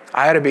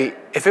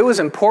 If it was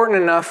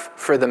important enough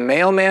for the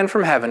mailman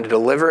from heaven to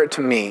deliver it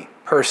to me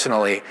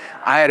personally,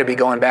 I had to be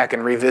going back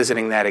and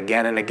revisiting that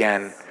again and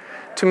again.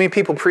 Too many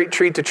people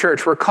treat the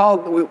church. We're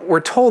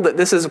told that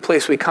this is a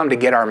place we come to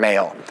get our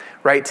mail,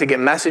 right? To get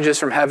messages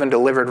from heaven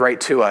delivered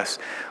right to us.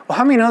 Well,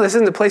 how many know this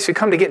isn't the place we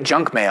come to get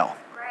junk mail?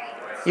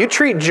 You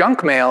treat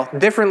junk mail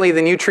differently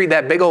than you treat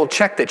that big old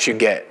check that you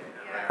get,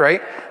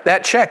 right?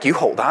 That check, you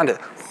hold on to.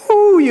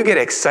 Ooh, you get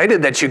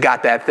excited that you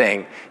got that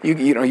thing.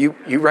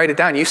 You write it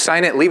down, you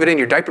sign it, leave it in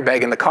your diaper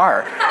bag in the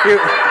car.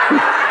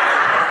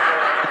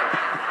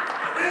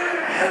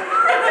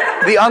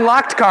 The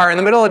unlocked car in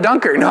the middle of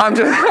Dunkirk. No, I'm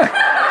just...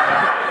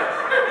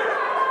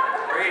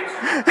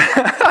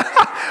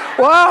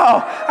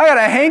 Wow, I got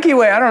a hanky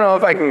way. I don't know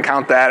if I can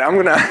count that. I'm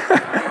going to...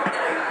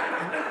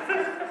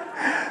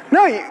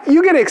 No,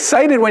 you get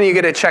excited when you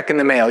get a check in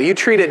the mail. You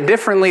treat it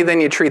differently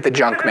than you treat the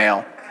junk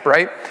mail,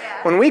 right?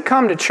 When we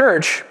come to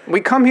church,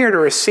 we come here to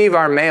receive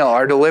our mail,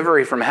 our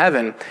delivery from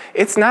heaven.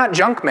 It's not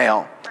junk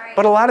mail,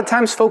 but a lot of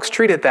times folks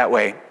treat it that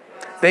way.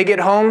 They get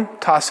home,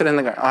 toss it in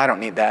the garbage. Oh, I don't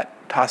need that.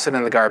 Toss it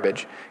in the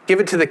garbage. Give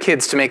it to the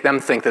kids to make them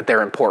think that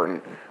they're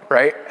important,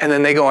 right? And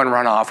then they go and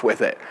run off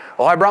with it.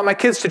 Oh, I brought my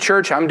kids to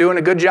church. I'm doing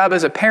a good job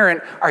as a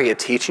parent. Are you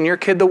teaching your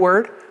kid the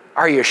word?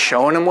 Are you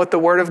showing them what the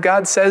Word of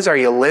God says? Are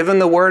you living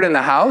the Word in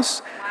the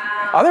house?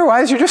 Wow.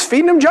 Otherwise, you're just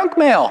feeding them junk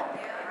mail.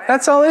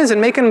 That's all it is,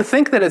 and making them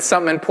think that it's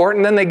something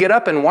important. Then they get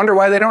up and wonder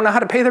why they don't know how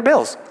to pay their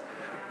bills.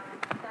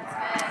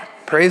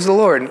 Praise the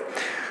Lord.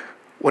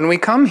 When we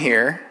come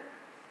here,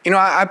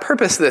 I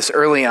purposed this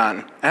early on.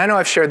 And I know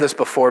I've shared this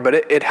before, but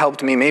it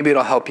helped me. Maybe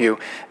it'll help you.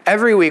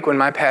 Every week when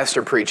my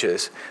pastor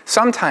preaches,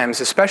 sometimes,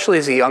 especially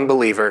as a young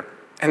believer,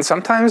 and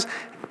sometimes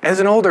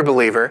as an older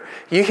believer,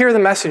 you hear the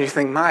message and you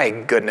think, my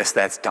goodness,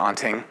 that's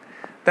daunting.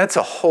 That's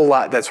a whole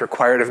lot that's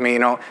required of me,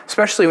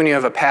 especially when you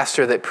have a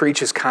pastor that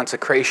preaches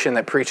consecration,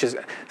 that preaches,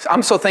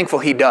 I'm so thankful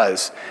he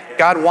does.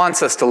 God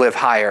wants us to live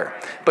higher.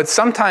 But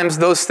sometimes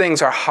those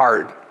things are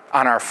hard.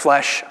 On our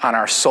flesh, on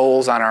our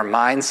souls, on our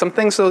minds.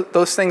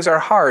 Those things are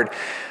hard.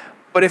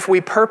 But if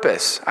we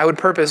I would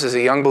purpose as a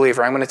young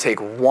believer, I'm going to take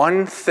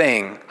one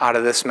thing out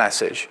of this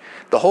message.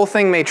 The whole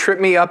thing may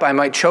trip me up, I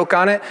might choke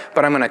on it,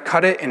 but I'm going to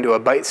cut it into a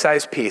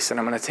bite-sized piece, and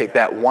I'm going to take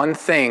that one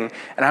thing,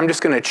 and I'm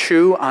just going to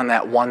chew on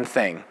that one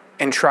thing,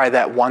 and try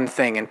that one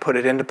thing, and put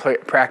it into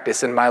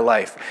practice in my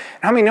life.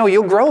 And how many know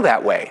you'll grow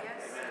that way?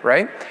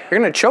 Right? You're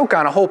going to choke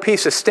on a whole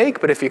piece of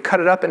steak, but if you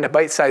cut it up into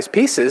bite-sized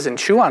pieces and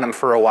chew on them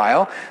for a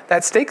while,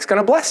 that steak's going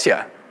to bless you.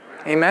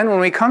 Amen? When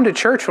we come to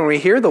church, when we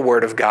hear the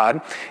Word of God,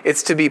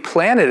 it's to be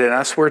planted in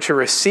us. We're to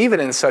receive it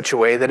in such a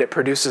way that it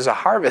produces a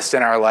harvest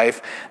in our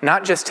life,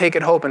 not just take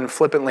it home and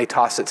flippantly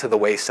toss it to the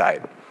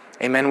wayside.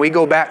 Amen? We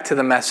go back to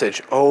the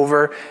message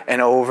over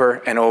and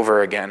over and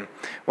over again.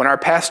 When our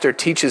pastor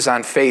teaches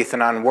on faith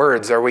and on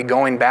words, are we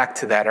going back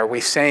to that? Are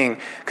we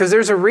saying, because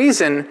there's a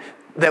reason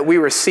that we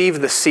receive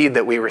the seed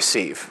that we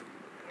receive.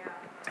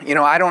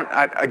 I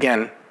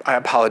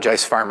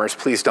apologize, farmers,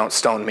 please don't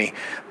stone me.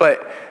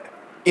 But,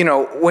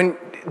 when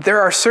there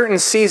are certain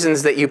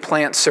seasons that you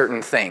plant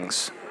certain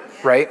things,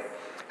 right?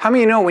 How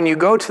many know when you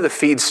go to the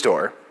feed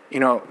store,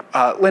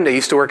 Linda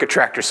used to work at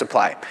Tractor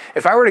Supply.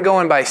 If I were to go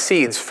and buy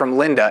seeds from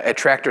Linda at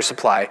Tractor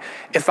Supply,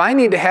 if I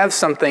need to have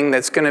something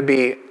that's going to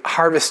be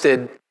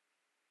harvested,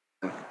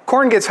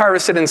 corn gets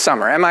harvested in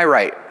summer, am I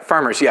right?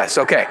 Farmers, yes,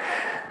 okay.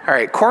 All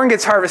right, corn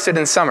gets harvested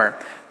in summer.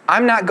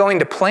 I'm not going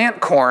to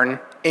plant corn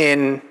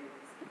when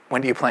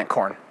do you plant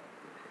corn?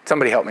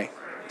 Somebody help me.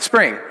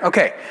 Spring,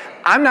 okay.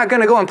 I'm not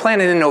going to go and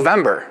plant it in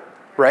November,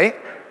 right?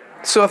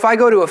 So if I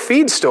go to a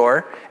feed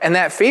store and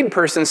that feed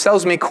person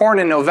sells me corn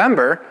in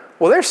November,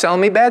 well, they're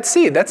selling me bad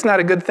seed. That's not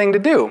a good thing to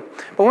do.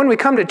 But when we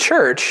come to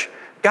church,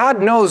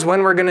 God knows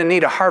when we're going to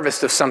need a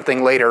harvest of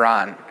something later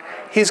on.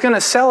 He's going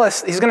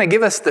to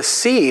give us the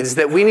seeds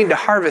that we need to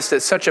harvest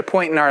at such a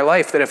point in our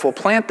life that if we'll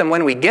plant them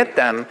when we get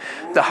them,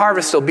 the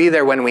harvest will be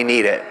there when we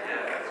need it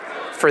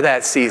for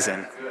that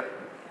season.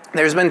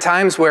 There's been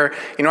times where,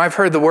 I've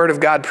heard the Word of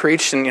God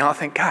preached and, I'll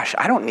think, gosh,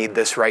 I don't need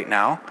this right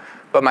now.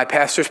 But my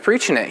pastor's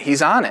preaching it.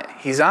 He's on it.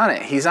 He's on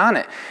it. He's on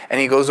it. And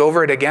he goes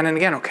over it again and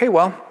again. Okay,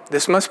 well,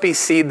 this must be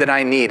seed that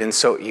I need. And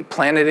so you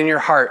plant it in your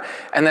heart.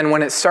 And then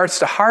when it starts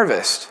to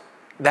harvest,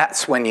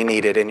 that's when you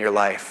need it in your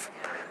life.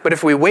 But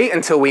if we wait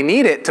until we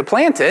need it to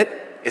plant it,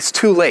 it's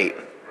too late.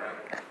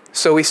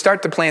 So we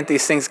start to plant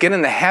these things, get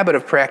in the habit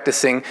of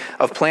practicing,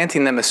 of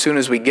planting them as soon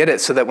as we get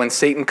it, so that when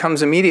Satan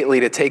comes immediately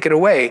to take it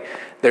away,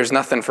 there's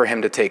nothing for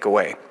him to take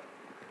away.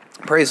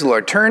 Praise the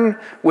Lord. Turn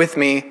with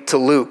me to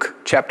Luke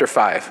chapter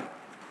 5.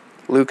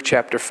 Luke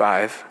chapter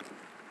 5.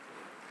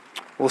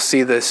 We'll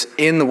see this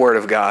in the Word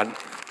of God.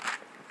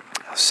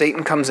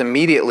 Satan comes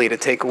immediately to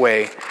take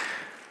away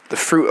the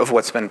fruit of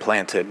what's been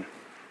planted.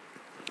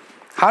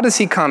 How does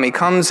he come? He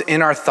comes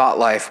in our thought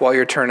life while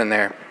you're turning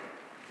there.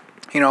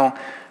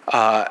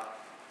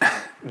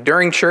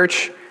 During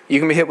church, you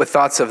can be hit with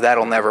thoughts of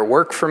that'll never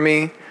work for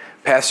me.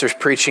 Pastor's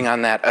preaching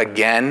on that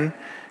again.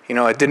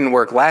 It didn't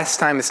work last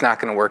time, it's not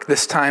going to work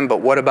this time, but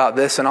what about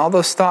this? And all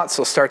those thoughts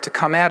will start to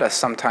come at us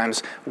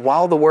sometimes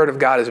while the Word of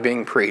God is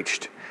being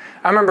preached.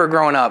 I remember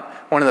growing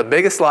up, one of the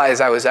biggest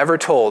lies I was ever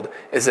told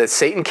is that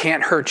Satan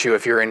can't hurt you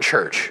if you're in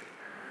church.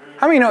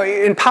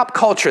 In pop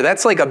culture,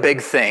 that's like a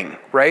big thing,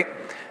 right?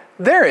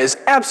 There is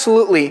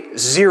absolutely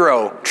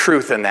zero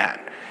truth in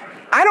that.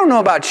 I don't know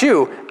about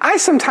you, I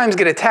sometimes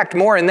get attacked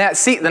more in that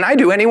seat than I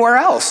do anywhere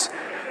else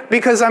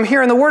because I'm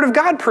hearing the Word of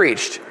God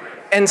preached.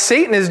 And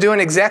Satan is doing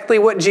exactly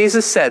what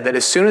Jesus said, that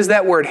as soon as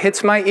that word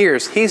hits my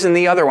ears, he's in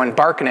the other one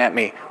barking at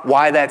me,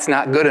 why that's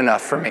not good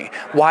enough for me,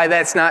 why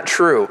that's not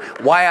true,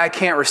 why I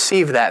can't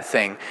receive that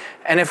thing.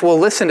 And if we'll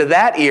listen to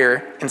that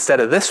ear instead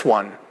of this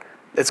one,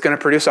 it's going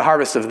to produce a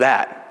harvest of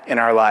that in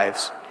our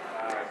lives.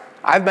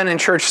 I've been in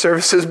church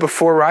services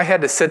before where I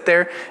had to sit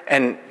there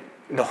and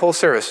the whole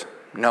service,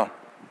 no,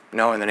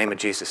 in the name of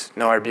Jesus.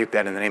 No, I rebuke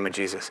that in the name of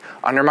Jesus.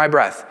 Under my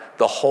breath,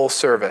 the whole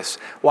service.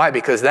 Why?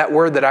 Because that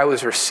word that I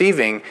was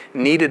receiving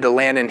needed to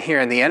land in here,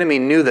 and the enemy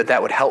knew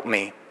that would help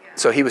me.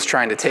 So he was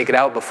trying to take it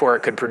out before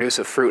it could produce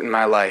a fruit in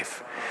my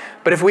life.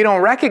 But if we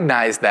don't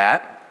recognize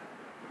that,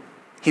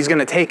 he's going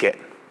to take it.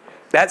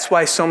 That's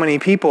why so many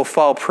people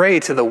fall prey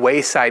to the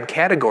wayside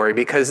category,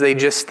 because they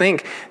just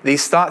think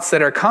these thoughts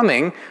that are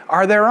coming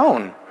are their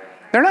own.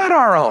 They're not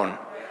our own.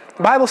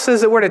 The Bible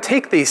says that we're to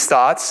take these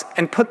thoughts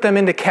and put them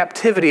into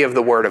captivity of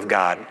the Word of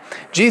God.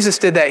 Jesus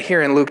did that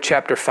here in Luke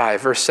chapter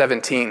 5, verse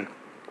 17.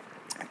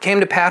 It came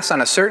to pass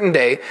on a certain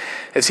day,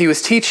 as he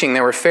was teaching,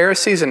 there were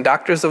Pharisees and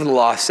doctors of the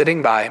law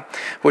sitting by,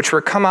 which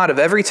were come out of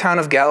every town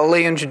of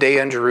Galilee and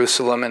Judea and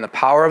Jerusalem, and the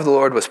power of the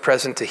Lord was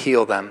present to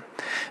heal them.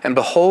 And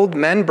behold,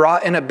 men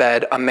brought in a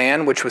bed a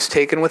man which was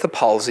taken with a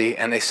palsy,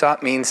 and they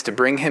sought means to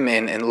bring him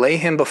in and lay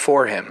him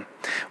before him.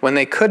 When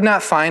they could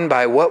not find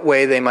by what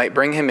way they might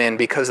bring him in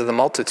because of the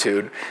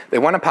multitude, they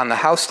went upon the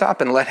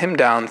housetop and let him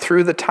down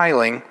through the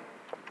tiling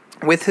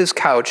with his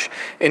couch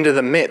into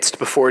the midst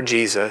before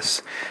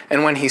Jesus.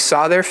 And when he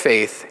saw their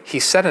faith, he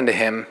said unto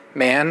him,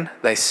 Man,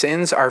 thy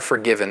sins are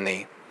forgiven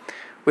thee.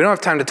 We don't have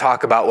time to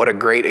talk about what a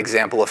great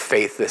example of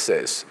faith this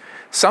is.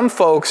 Some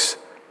folks,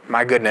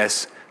 my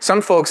goodness,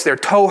 their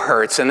toe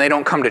hurts and they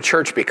don't come to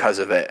church because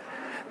of it.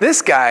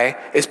 This guy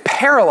is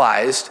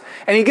paralyzed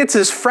and he gets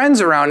his friends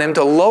around him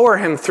to lower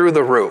him through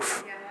the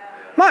roof.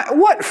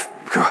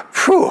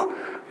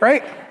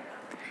 Right?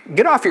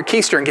 Get off your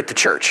keister and get to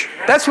church.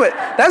 That's what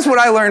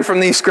I learned from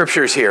these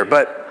scriptures here.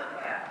 But,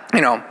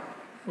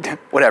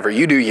 whatever,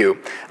 you do you.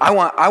 I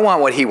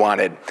want what he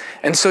wanted.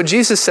 And so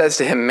Jesus says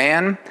to him,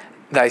 Man,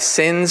 thy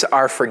sins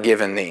are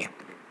forgiven thee.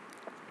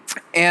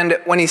 And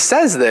when he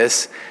says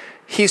this,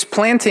 he's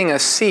planting a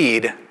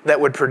seed that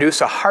would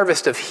produce a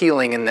harvest of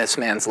healing in this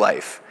man's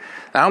life.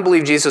 I don't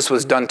believe Jesus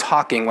was done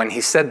talking when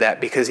he said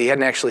that, because he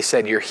hadn't actually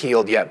said you're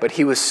healed yet, but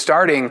he was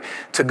starting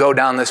to go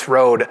down this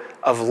road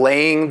of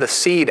laying the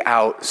seed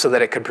out so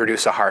that it could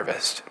produce a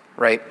harvest,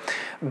 right?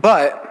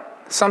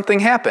 But something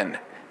happened.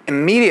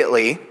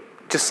 Immediately,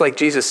 just like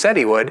Jesus said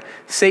he would,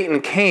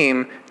 Satan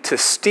came to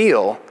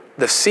steal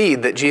the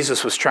seed that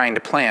Jesus was trying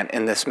to plant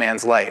in this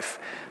man's life.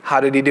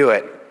 How did he do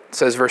it? It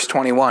says, verse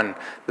 21,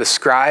 the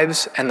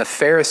scribes and the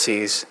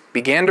Pharisees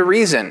began to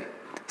reason,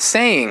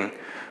 saying,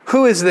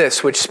 Who is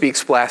this which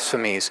speaks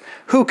blasphemies?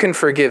 Who can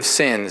forgive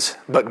sins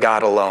but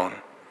God alone?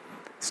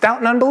 It's doubt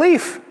and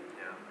unbelief.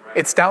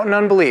 It's doubt and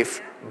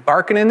unbelief,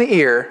 barking in the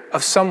ear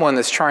of someone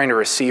that's trying to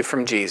receive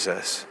from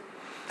Jesus.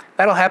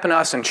 That'll happen to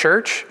us in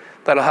church.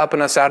 That'll happen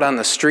to us out on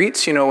the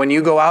streets. When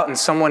you go out and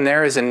someone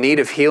there is in need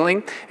of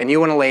healing and you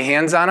want to lay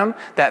hands on them,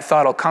 that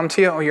thought will come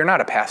to you, you're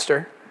not a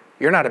pastor.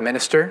 You're not a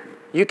minister.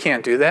 You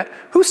can't do that.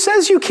 Who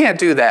says you can't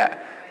do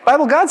that?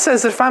 Bible, God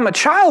says that if I'm a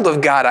child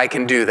of God, I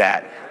can do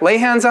that. Lay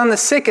hands on the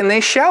sick and they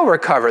shall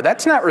recover.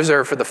 That's not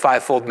reserved for the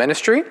fivefold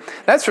ministry.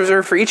 That's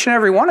reserved for each and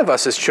every one of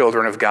us as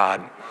children of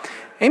God.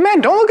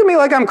 Amen. Don't look at me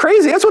like I'm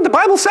crazy. That's what the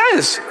Bible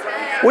says.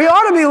 We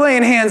ought to be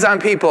laying hands on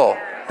people.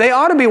 They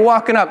ought to be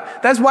walking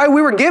up. That's why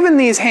we were given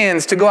these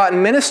hands, to go out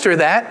and minister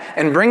that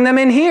and bring them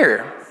in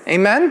here.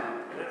 Amen.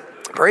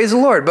 Praise the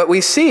Lord. But we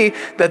see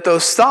that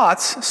those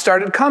thoughts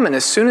started coming.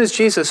 As soon as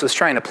Jesus was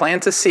trying to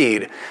plant a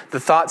seed,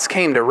 the thoughts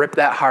came to rip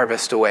that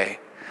harvest away.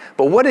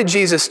 But what did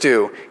Jesus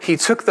do? He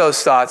took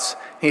those thoughts,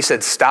 and he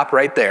said, stop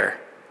right there.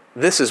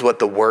 This is what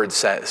the Word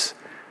says.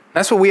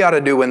 That's what we ought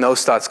to do when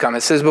those thoughts come.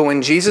 It says, but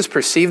when Jesus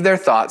perceived their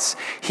thoughts,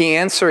 he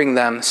answering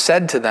them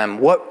said to them,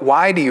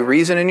 why do you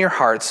reason in your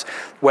hearts,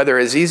 whether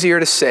it is easier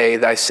to say,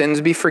 thy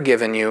sins be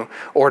forgiven you,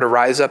 or to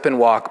rise up and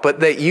walk, but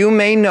that you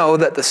may know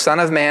that the Son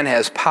of Man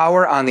has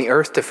power on the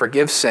earth to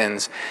forgive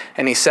sins.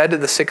 And he said to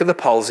the sick of the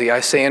palsy, I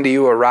say unto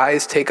you,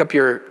 arise, take up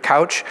your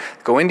couch,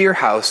 go into your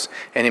house.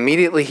 And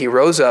immediately he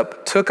rose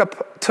up, took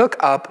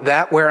up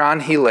that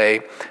whereon he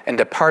lay, and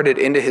departed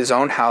into his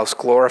own house,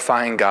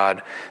 glorifying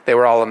God. They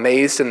were all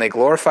amazed, and they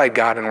glorified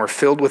God and were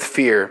filled with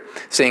fear,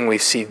 saying,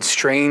 we've seen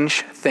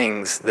strange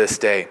things this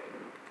day.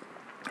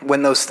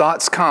 When those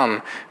thoughts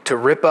come to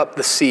rip up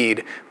the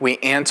seed, we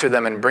answer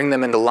them and bring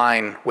them into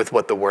line with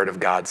what the Word of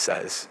God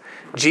says.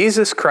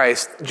 Jesus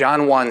Christ,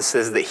 John 1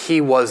 says that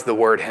he was the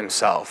Word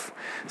himself.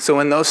 So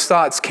when those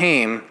thoughts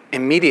came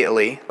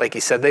immediately, like he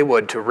said they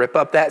would, to rip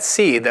up that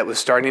seed that was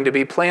starting to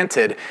be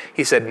planted,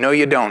 he said, no,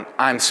 you don't.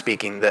 I'm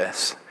speaking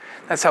this.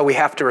 That's how we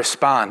have to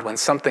respond when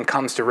something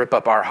comes to rip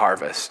up our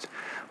harvest.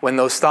 When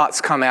those thoughts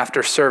come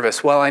after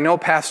service, well, I know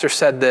Pastor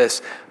said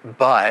this,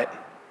 but...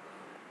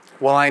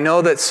 well, I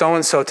know that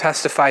so-and-so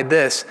testified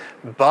this,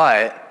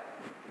 but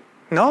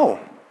no.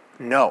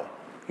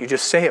 You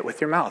just say it with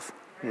your mouth.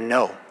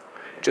 No.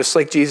 Just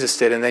like Jesus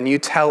did, and then you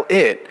tell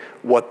it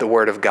what the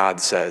Word of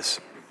God says.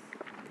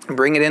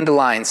 Bring it into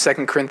line,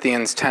 2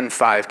 Corinthians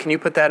 10:5. Can you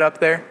put that up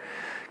there?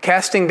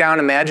 Casting down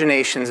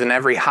imaginations and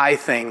every high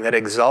thing that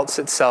exalts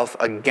itself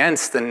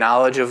against the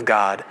knowledge of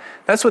God.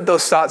 That's what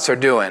those thoughts are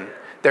doing.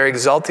 They're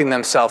exalting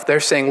themselves. They're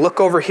saying, look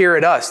over here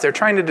at us. They're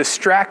trying to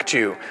distract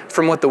you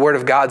from what the Word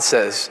of God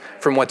says,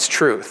 from what's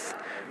truth.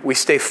 We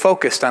stay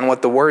focused on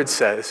what the Word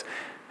says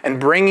and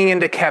bringing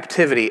into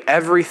captivity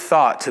every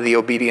thought to the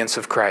obedience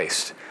of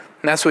Christ.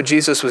 And that's what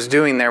Jesus was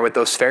doing there with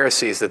those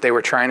Pharisees, that they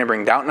were trying to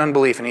bring doubt and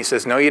unbelief. And he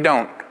says, no, you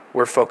don't.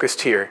 We're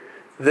focused here.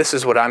 This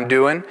is what I'm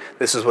doing.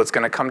 This is what's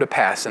going to come to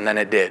pass. And then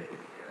it did.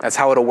 That's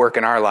how it'll work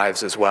in our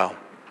lives as well.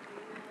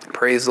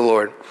 Praise the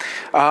Lord.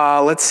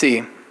 Let's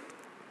see.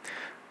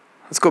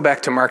 Let's go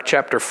back to Mark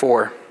chapter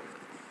 4.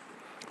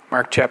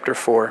 Mark chapter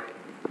 4.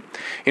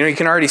 You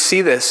can already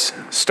see this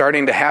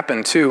starting to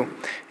happen too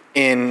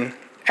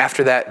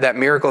after that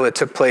miracle that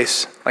took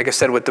place, like I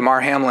said, with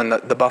Damar Hamlin,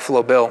 the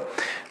Buffalo Bill.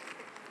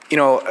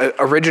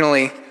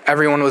 Originally,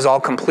 everyone was all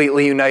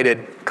completely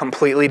united,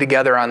 completely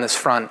together on this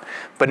front.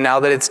 But now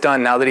that it's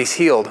done, now that he's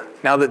healed,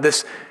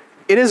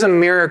 it is a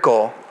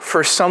miracle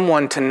for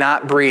someone to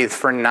not breathe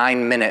for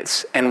 9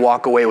 minutes and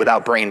walk away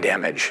without brain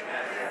damage.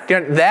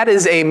 That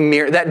is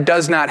that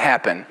does not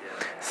happen.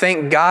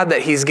 Thank God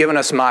that he's given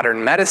us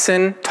modern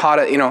medicine, taught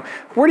it,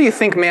 where do you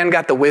think man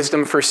got the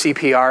wisdom for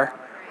CPR?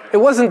 It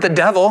wasn't the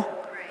devil.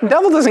 The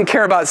devil doesn't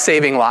care about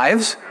saving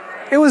lives.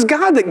 It was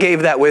God that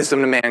gave that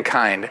wisdom to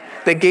mankind,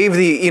 that gave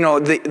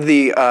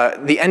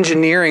the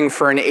engineering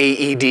for an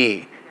AED,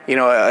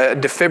 a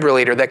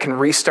defibrillator that can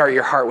restart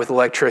your heart with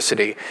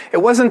electricity. It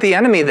wasn't the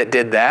enemy that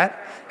did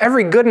that.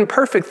 Every good and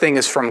perfect thing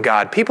is from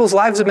God. People's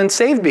lives have been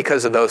saved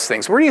because of those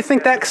things. Where do you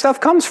think that stuff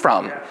comes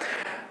from?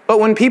 But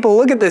when people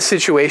look at this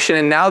situation,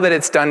 and now that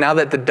it's done, now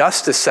that the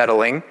dust is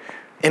settling,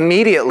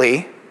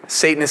 immediately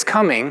Satan is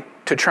coming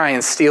to try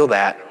and steal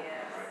that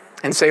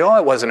and say, oh,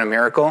 it wasn't a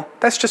miracle.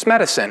 That's just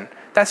medicine.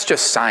 That's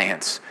just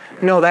science.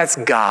 No, that's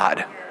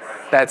God.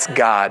 That's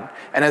God.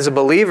 And as a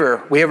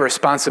believer, we have a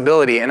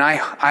responsibility. And I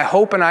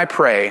hope and I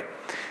pray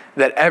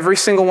that every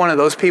single one of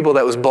those people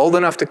that was bold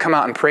enough to come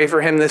out and pray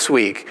for him this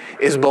week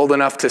is bold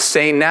enough to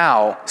say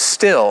now,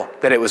 still,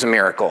 that it was a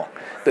miracle.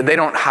 That they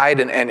don't hide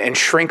and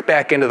shrink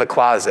back into the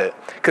closet.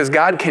 Because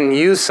God can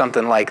use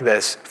something like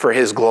this for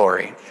his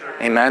glory.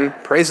 Amen?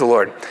 Praise the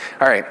Lord.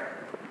 All right.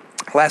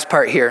 Last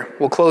part here.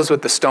 We'll close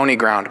with the stony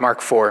ground,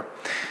 Mark 4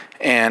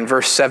 and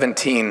verse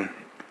 17.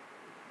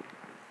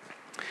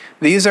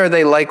 These are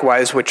they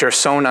likewise which are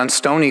sown on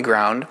stony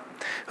ground,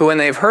 who when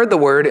they have heard the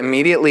word,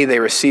 immediately they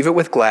receive it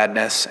with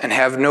gladness, and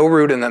have no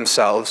root in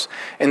themselves,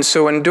 and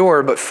so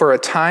endure, but for a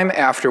time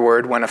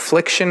afterward, when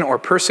affliction or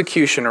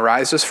persecution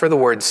arises for the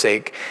word's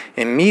sake,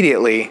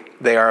 immediately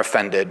they are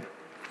offended.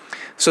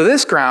 So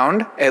this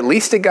ground, at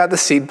least it got the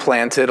seed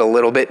planted a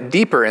little bit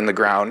deeper in the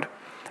ground,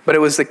 but it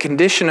was the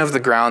condition of the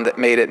ground that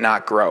made it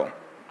not grow.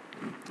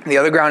 The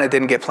other ground, it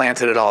didn't get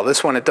planted at all.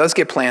 This one, it does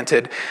get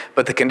planted,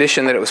 but the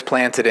condition that it was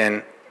planted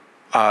in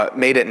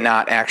made it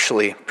not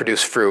actually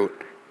produce fruit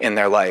in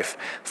their life.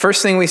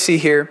 First thing we see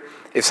here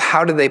is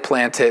how did they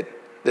plant it?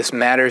 This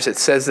matters. It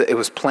says that it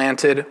was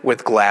planted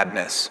with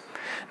gladness.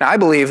 Now, I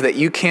believe that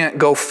you can't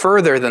go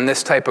further than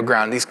this type of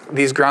ground.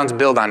 These grounds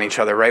build on each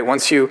other, right?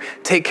 Once you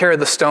take care of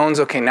the stones,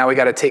 okay, now we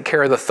got to take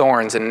care of the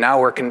thorns, and now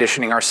we're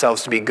conditioning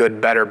ourselves to be good,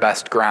 better,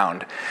 best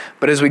ground.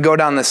 But as we go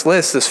down this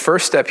list, this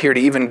first step here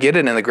to even get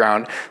it in the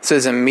ground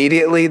says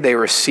immediately they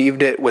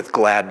received it with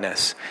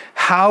gladness.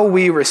 How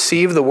we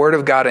receive the word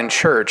of God in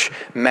church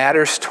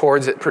matters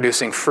towards it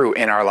producing fruit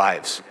in our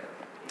lives.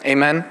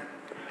 Amen?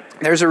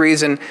 There's a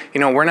reason,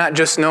 we're not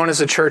just known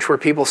as a church where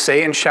people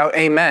say and shout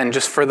amen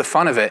just for the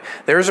fun of it.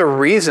 There's a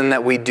reason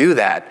that we do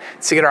that.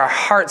 It's to get our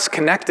hearts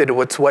connected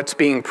with what's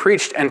being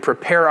preached and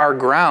prepare our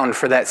ground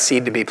for that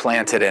seed to be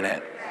planted in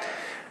it.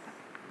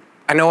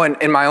 I know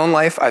in my own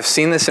life, I've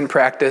seen this in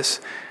practice.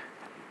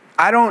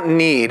 I don't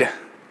need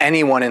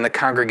anyone in the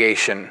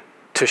congregation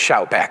to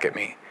shout back at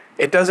me.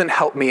 It doesn't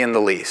help me in the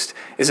least.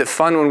 Is it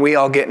fun when we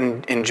all get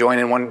and join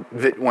in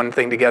one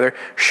thing together?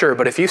 Sure,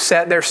 but if you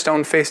sat there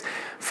stone-faced,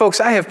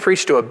 folks, I have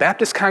preached to a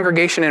Baptist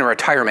congregation in a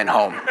retirement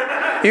home.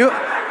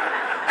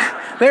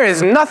 There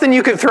is nothing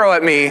you could throw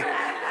at me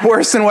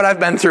worse than what I've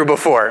been through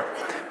before.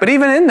 But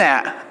even in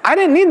that, I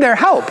didn't need their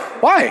help.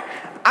 Why?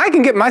 I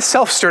can get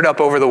myself stirred up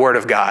over the Word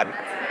of God.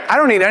 I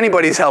don't need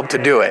anybody's help to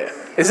do it.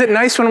 Is it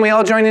nice when we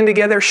all join in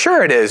together?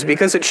 Sure it is,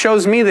 because it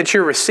shows me that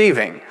you're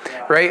receiving,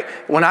 right?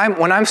 When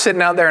I'm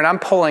sitting out there and I'm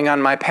pulling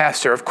on my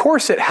pastor, of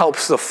course it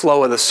helps the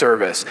flow of the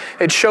service.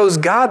 It shows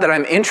God that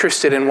I'm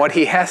interested in what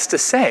he has to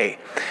say.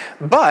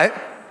 But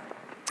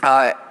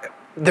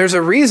there's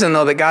a reason,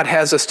 though, that God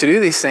has us to do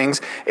these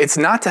things. It's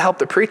not to help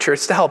the preacher,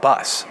 it's to help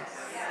us.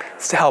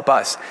 It's to help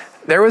us.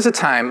 There was a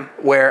time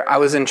where I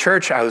was in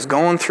church, I was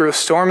going through a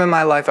storm in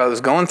my life, I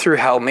was going through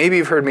hell. Maybe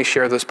you've heard me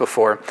share this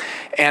before,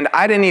 and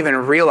I didn't even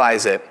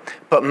realize it,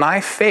 but my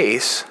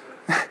face,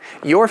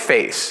 your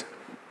face,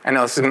 I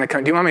know this is going to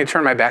come, do you want me to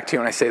turn my back to you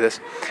when I say this?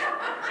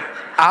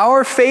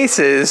 Our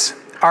faces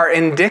are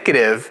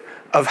indicative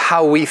of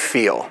how we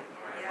feel.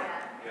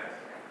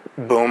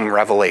 Boom,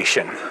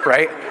 revelation,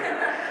 right?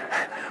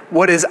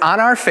 What is on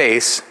our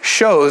face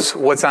shows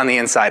what's on the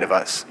inside of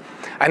us.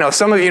 I know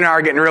some of you now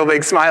are getting real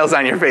big smiles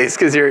on your face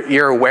because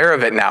you're aware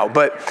of it now.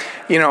 But,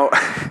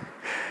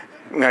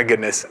 my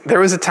goodness, there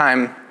was a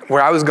time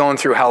where I was going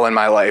through hell in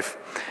my life.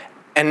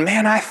 And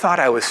man, I thought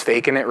I was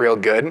faking it real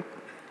good.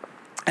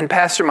 And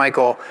Pastor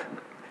Michael,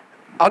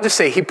 I'll just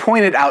say, he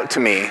pointed out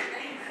to me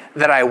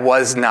that I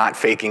was not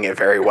faking it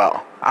very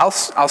well. I'll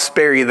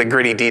spare you the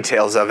gritty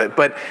details of it.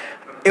 But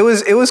it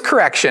was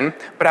correction,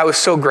 but I was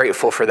so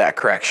grateful for that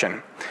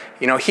correction.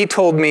 He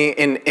told me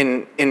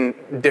in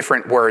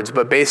different words,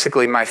 but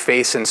basically my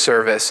face in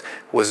service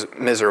was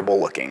miserable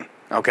looking.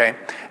 okay?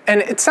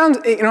 And it sounds,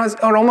 it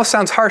almost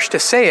sounds harsh to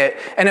say it.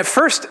 And at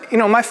first,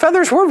 my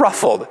feathers were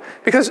ruffled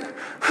because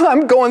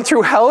I'm going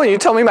through hell and you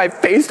tell me my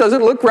face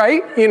doesn't look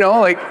right,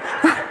 like,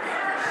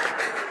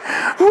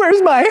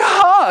 where's my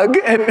hug?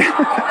 And,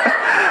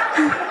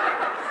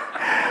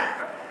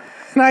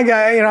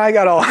 and I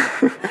got all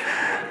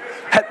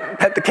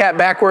pet the cat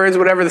backwards,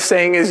 whatever the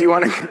saying is you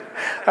want to.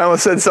 I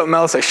almost said something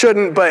else I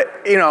shouldn't, but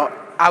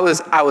I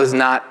was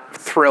not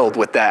thrilled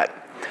with that.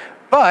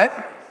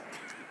 But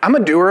I'm a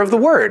doer of the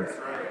word.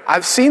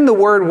 I've seen the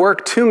word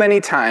work too many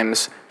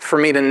times for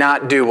me to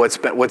not do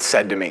what's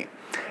said to me.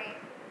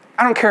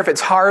 I don't care if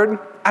it's hard.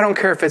 I don't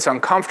care if it's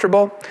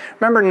uncomfortable.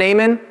 Remember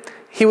Naaman?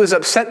 He was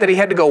upset that he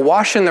had to go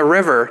wash in the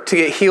river to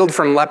get healed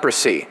from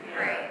leprosy.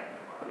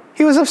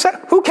 He was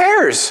upset. Who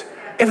cares?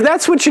 If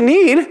that's what you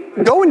need,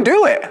 go and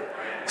do it.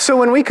 So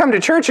when we come to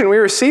church and we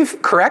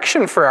receive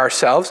correction for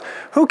ourselves,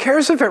 who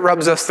cares if it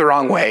rubs us the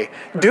wrong way?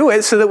 Do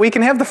it so that we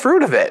can have the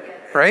fruit of it,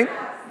 right?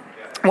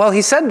 Well,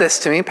 he said this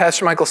to me.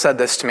 Pastor Michael said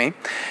this to me.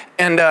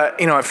 And,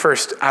 at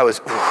first I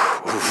was,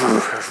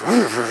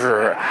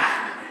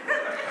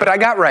 but I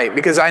got right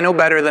because I know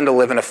better than to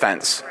live in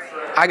offense.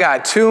 I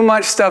got too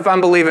much stuff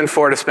I'm believing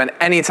for to spend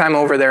any time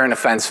over there in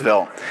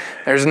Offenseville.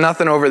 There's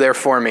nothing over there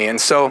for me.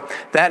 And so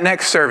that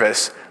next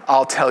service,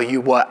 I'll tell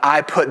you what,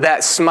 I put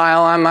that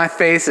smile on my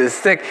face is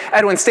thick.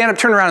 Edwin, stand up,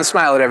 turn around and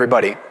smile at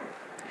everybody.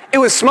 It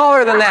was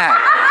smaller than that.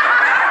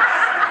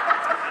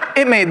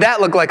 It made that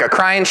look like a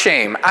crying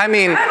shame. I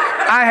mean,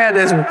 I had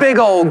this big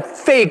old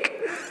fake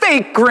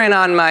grin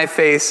on my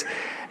face.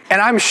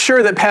 And I'm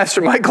sure that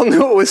Pastor Michael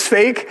knew it was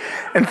fake.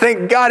 And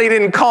thank God he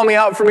didn't call me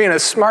out for being a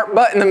smart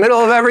butt in the middle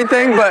of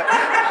everything. But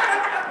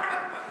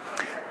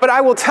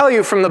I will tell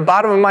you from the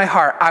bottom of my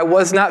heart, I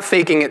was not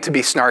faking it to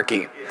be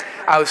snarky.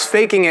 I was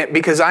faking it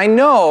because I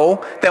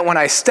know that when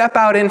I step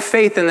out in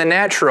faith in the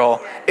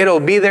natural, it'll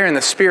be there in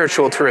the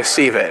spiritual to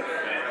receive it.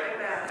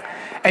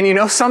 And you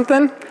know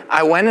something?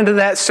 I went into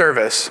that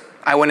service.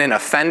 I went in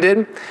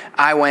offended.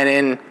 I went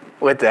in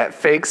with that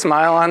fake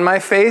smile on my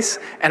face,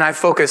 and I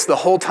focused the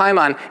whole time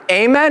on,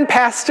 amen,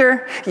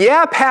 Pastor.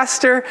 Yeah,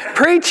 Pastor.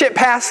 Preach it,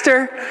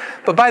 Pastor.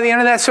 But by the end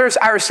of that service,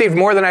 I received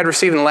more than I'd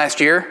received in the last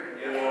year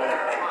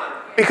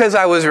because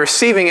I was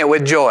receiving it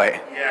with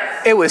joy.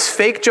 It was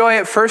fake joy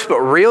at first, but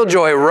real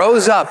joy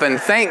rose up, and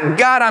thank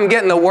God I'm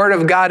getting the Word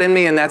of God in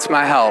me, and that's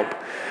my help.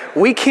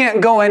 We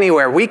can't go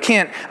anywhere. We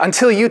can't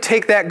until you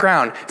take that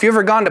ground. If you've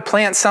ever gone to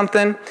plant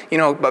something,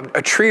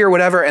 a tree or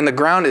whatever, and the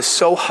ground is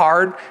so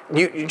hard,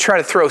 you try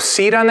to throw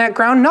seed on that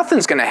ground,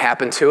 nothing's going to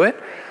happen to it.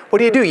 What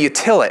do? You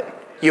till it.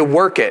 You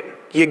work it.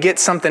 You get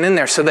something in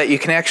there so that you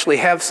can actually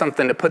have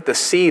something to put the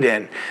seed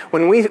in.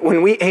 When we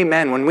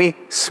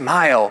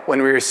smile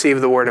when we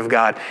receive the Word of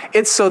God,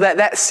 it's so that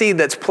that seed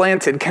that's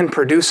planted can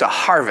produce a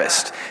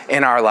harvest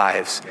in our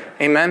lives.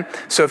 Amen?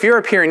 So if you're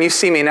up here and you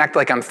see me and act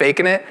like I'm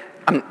faking it,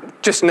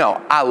 just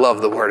know I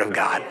love the Word of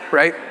God,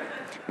 right?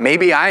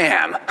 Maybe I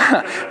am,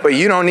 but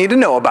you don't need to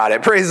know about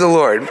it. Praise the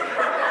Lord.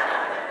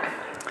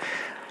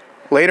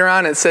 Later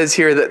on, it says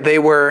here that they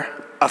were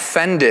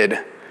offended.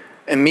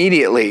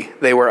 Immediately,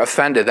 they were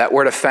offended. That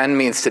word offend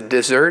means to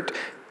desert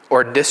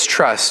or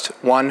distrust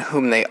one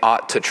whom they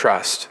ought to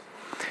trust.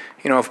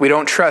 If we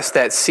don't trust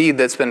that seed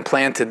that's been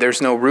planted,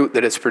 there's no root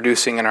that it's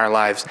producing in our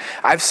lives.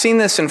 I've seen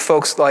this in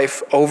folks'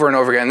 life over and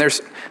over again.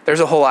 There's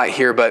a whole lot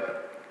here, but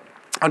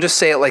I'll just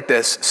say it like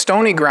this.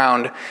 Stony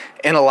ground,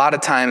 in a lot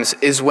of times,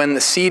 is when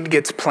the seed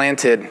gets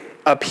planted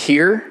up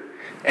here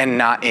and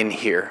not in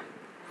here.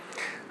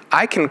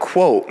 I can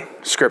quote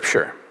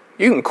Scripture.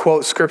 You can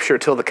quote Scripture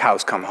till the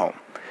cows come home.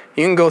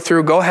 You can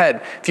go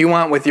ahead, if you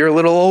want, with your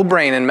little old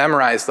brain and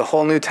memorize the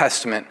whole New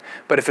Testament.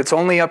 But if it's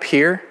only up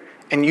here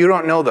and you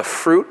don't know the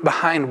fruit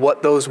behind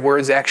what those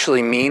words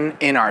actually mean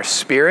in our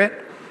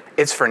spirit,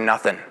 it's for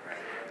nothing.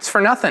 It's for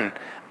nothing.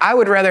 I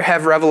would rather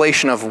have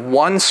revelation of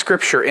one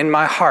scripture in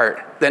my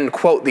heart than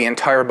quote the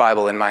entire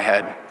Bible in my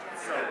head.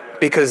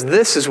 Because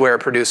this is where it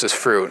produces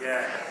fruit.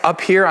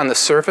 Up here on the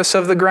surface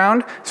of the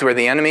ground is where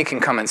the enemy can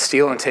come and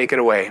steal and take it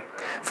away.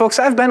 Folks,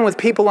 I've been with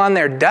people on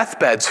their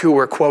deathbeds who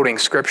were quoting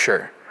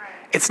scripture.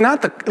 It's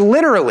not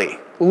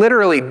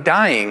literally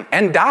dying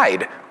and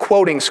died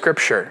quoting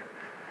scripture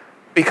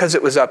because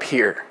it was up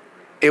here.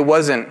 It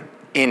wasn't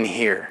in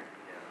here.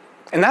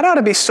 And that ought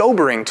to be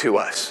sobering to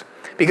us.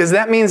 Because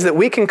that means that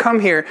we can come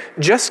here,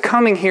 just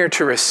coming here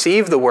to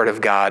receive the Word of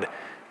God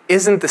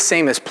isn't the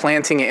same as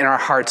planting it in our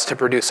hearts to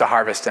produce a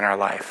harvest in our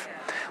life.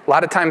 A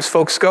lot of times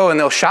folks go and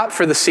they'll shop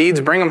for the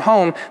seeds, bring them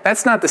home.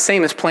 That's not the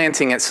same as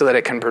planting it so that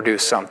it can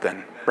produce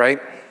something,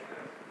 right?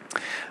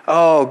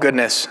 Oh,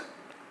 goodness.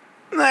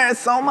 There's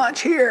so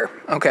much here.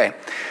 Okay.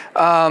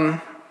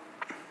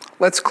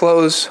 Let's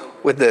close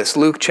with this.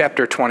 Luke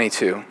chapter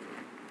 22.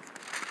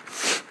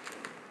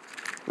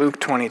 Luke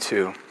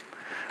 22.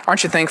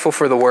 Aren't you thankful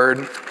for the Word?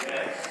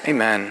 Yes.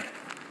 Amen.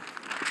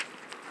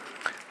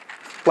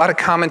 A lot of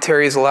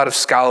commentaries, a lot of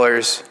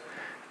scholars,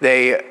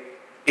 they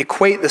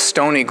equate the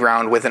stony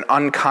ground with an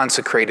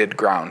unconsecrated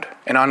ground,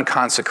 an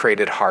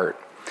unconsecrated heart.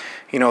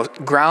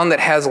 Ground that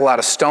has a lot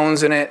of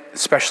stones in it,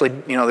 especially,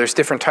 there's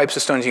different types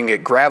of stones. You can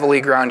get gravelly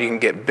ground, you can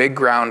get big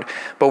ground,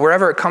 but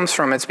wherever it comes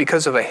from, it's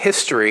because of a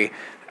history,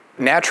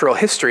 natural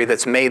history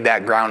that's made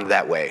that ground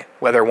that way.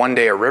 Whether one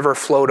day a river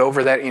flowed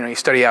over that, you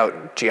study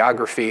out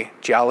geology,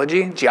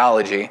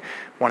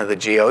 one of the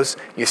geos,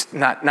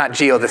 not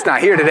Geo that's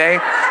not here today.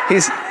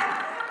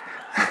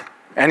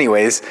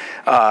 Anyways,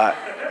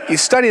 you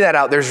study that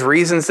out. There's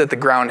reasons that the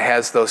ground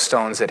has those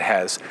stones it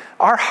has.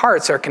 Our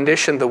hearts are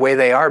conditioned the way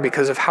they are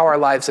because of how our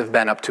lives have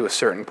been up to a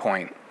certain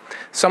point.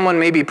 Someone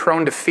may be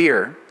prone to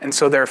fear, and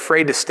so they're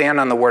afraid to stand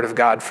on the word of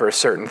God for a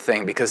certain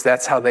thing because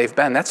that's how they've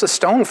been. That's a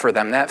stone for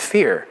them, that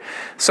fear.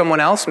 Someone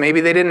else,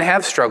 maybe they didn't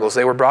have struggles.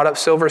 They were brought up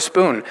silver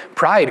spoon.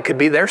 Pride could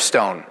be their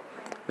stone.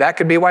 That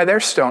could be why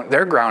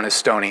their ground is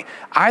stony.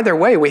 Either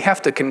way, we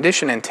have to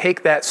condition and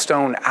take that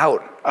stone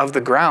out of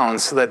the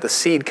ground so that the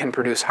seed can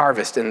produce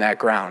harvest in that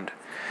ground.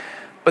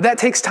 But that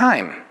takes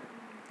time.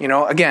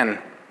 Again,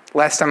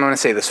 last time I'm going to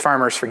say this,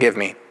 farmers forgive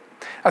me.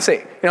 I'll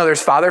say,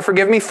 there's Father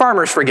forgive me,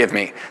 farmers forgive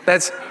me.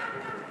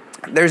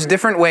 There's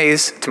different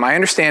ways, to my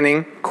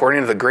understanding,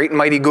 according to the great and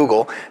mighty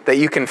Google, that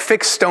you can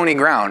fix stony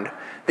ground.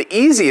 The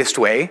easiest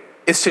way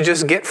is to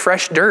just get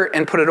fresh dirt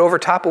and put it over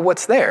top of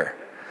what's there.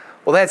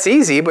 Well, that's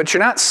easy, but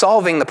you're not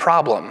solving the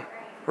problem,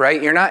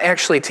 right? You're not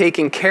actually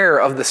taking care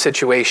of the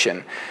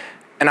situation.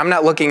 And I'm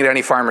not looking at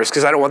any farmers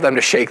because I don't want them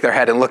to shake their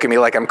head and look at me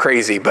like I'm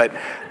crazy, but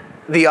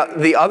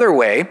the other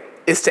way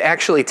is to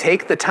actually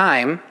take the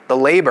time, the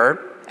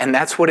labor, and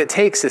that's what it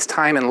takes is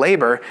time and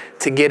labor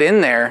to get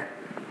in there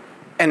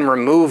and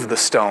remove the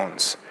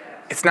stones.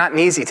 It's not an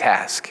easy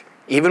task.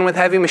 Even with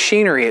heavy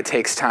machinery, it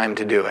takes time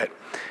to do it.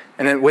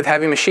 And then with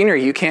heavy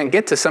machinery, you can't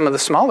get to some of the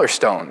smaller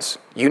stones.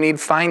 You need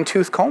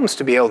fine-tooth combs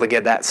to be able to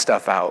get that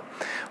stuff out.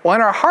 Well,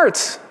 in our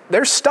hearts,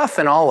 there's stuff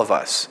in all of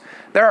us.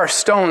 There are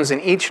stones in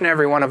each and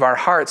every one of our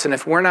hearts, and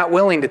if we're not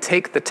willing to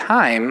take the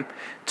time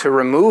to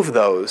remove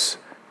those,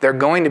 they're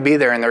going to be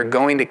there and they're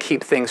going to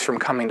keep things from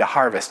coming to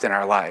harvest in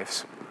our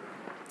lives.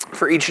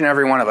 For each and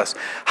every one of us.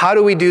 How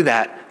do we do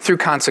that? Through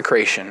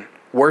consecration,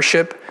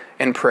 worship,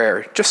 and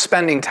prayer. Just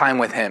spending time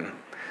with Him.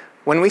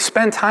 When we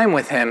spend time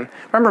with Him,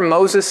 remember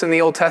Moses in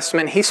the Old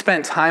Testament, he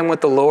spent time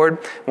with the Lord.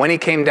 When he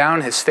came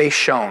down, his face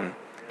shone.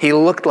 He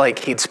looked like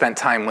he'd spent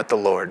time with the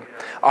Lord.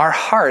 Our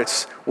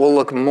hearts will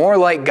look more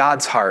like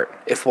God's heart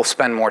if we'll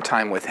spend more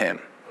time with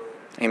Him.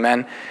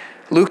 Amen.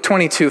 Luke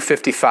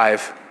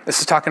 22:55. This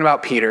is talking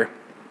about Peter.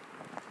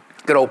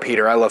 Good old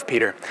Peter. I love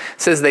Peter.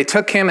 It says, they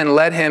took him and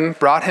led him,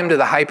 brought him to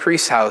the high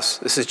priest's house.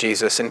 This is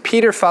Jesus. And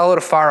Peter followed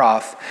afar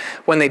off.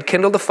 When they'd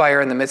kindled a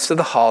fire in the midst of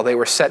the hall, they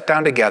were set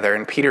down together,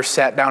 and Peter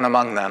sat down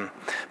among them.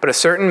 But a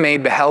certain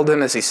maid beheld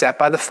him as he sat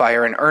by the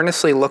fire, and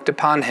earnestly looked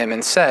upon him,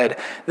 and said,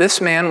 this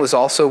man was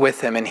also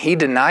with him. And he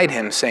denied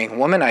him, saying,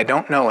 woman, I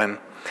don't know him.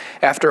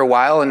 After a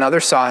while,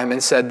 another saw him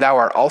and said, thou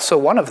art also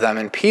one of them.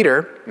 And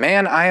Peter,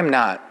 man, I am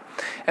not.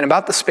 And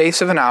about the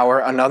space of an hour,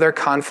 another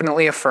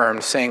confidently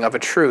affirmed, saying, of a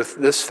truth,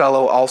 this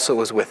fellow also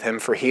was with him,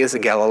 for he is a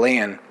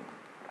Galilean.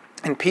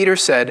 And Peter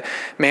said,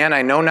 man,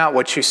 I know not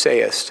what you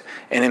sayest.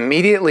 And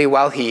immediately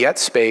while he yet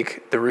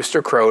spake, the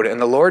rooster crowed,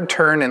 and the Lord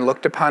turned and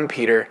looked upon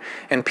Peter.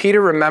 And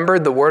Peter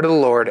remembered the word of the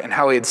Lord, and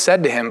how he had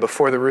said to him,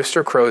 before the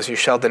rooster crows, you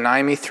shall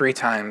deny me 3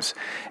 times.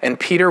 And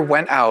Peter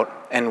went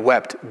out and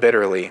wept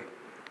bitterly.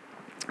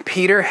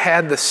 Peter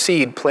had the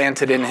seed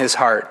planted in his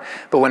heart,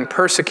 but when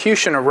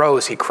persecution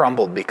arose, he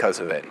crumbled because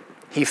of it.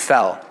 He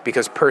fell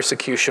because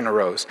persecution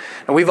arose.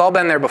 And we've all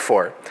been there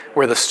before,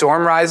 where the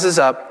storm rises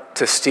up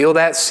to steal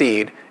that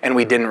seed, and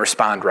we didn't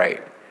respond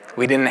right.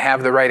 We didn't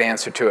have the right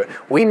answer to it.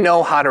 We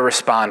know how to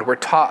respond. We're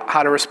taught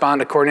how to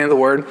respond according to the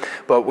word,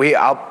 but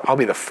I'll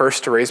be the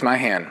first to raise my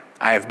hand.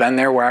 I have been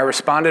there where I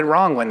responded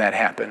wrong when that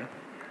happened.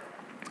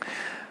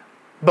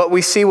 But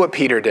we see what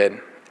Peter did.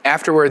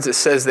 Afterwards, it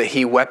says that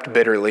he wept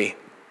bitterly.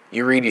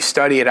 You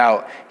study it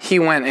out. He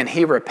went and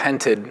he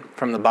repented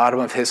from the bottom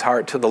of his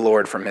heart to the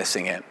Lord for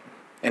missing it.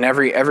 In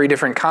every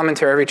different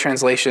commentary, every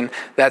translation,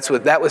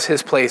 that was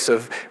his place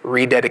of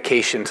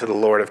rededication to the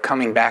Lord, of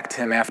coming back to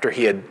Him after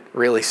he had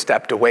really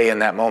stepped away in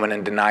that moment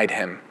and denied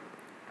Him.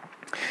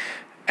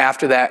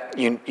 After that,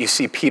 you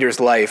see Peter's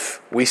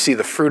life. We see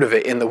the fruit of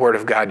it in the Word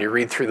of God. You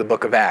read through the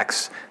book of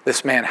Acts.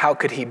 This man, how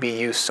could he be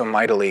used so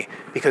mightily?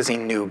 Because he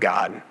knew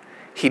God.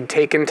 He'd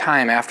taken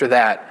time after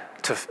that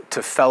to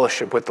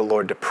fellowship with the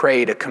Lord, to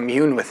pray, to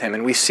commune with Him.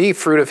 And we see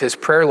fruit of his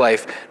prayer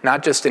life,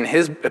 not just in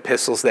his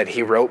epistles that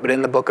he wrote, but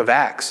in the book of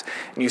Acts.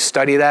 And you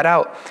study that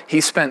out.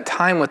 He spent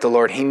time with the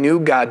Lord. He knew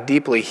God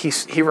deeply.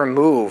 He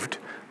removed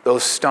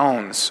those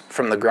stones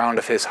from the ground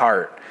of his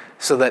heart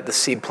so that the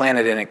seed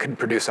planted in it could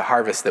produce a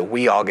harvest that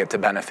we all get to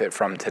benefit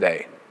from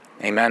today.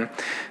 Amen.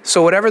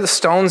 So whatever the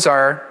stones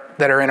are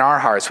that are in our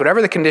hearts, whatever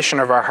the condition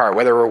of our heart,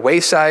 whether we're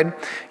wayside,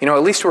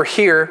 at least we're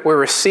here, we're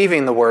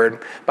receiving the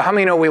word, but how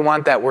many know we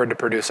want that word to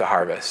produce a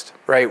harvest,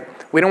 right?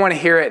 We don't want to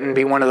hear it and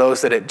be one of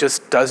those that it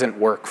just doesn't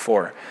work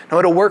for. No,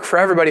 it'll work for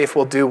everybody if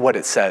we'll do what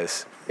it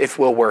says, if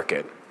we'll work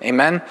it.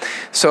 Amen?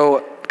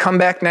 So come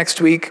back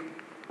next week.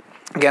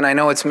 Again, I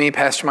know it's me,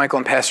 Pastor Michael,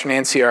 and Pastor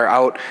Nancy are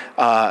out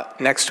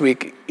next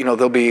week.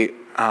 They'll be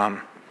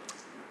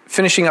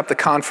finishing up the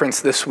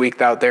conference this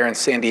week out there in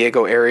San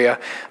Diego area.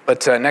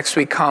 But next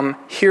week, come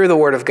hear the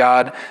word of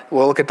God.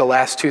 We'll look at the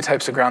last two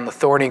types of ground, the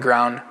thorny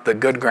ground, the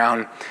good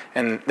ground.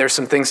 And there's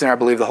some things in there I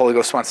believe the Holy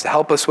Ghost wants to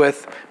help us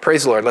with.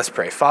 Praise the Lord. Let's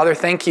pray. Father,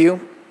 thank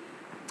you.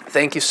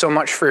 Thank you so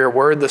much for your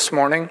word this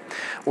morning.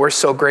 We're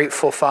so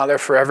grateful, Father,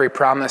 for every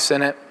promise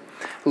in it.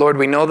 Lord,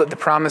 we know that the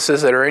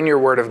promises that are in your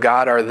word of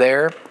God are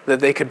there, that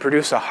they could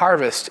produce a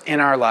harvest in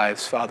our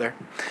lives, Father.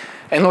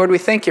 And Lord, we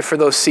thank you for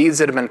those seeds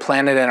that have been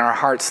planted in our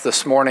hearts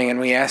this morning, and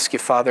we ask you,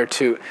 Father,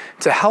 to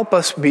help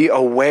us be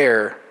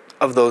aware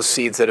of those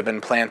seeds that have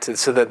been planted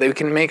so that we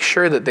can make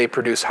sure that they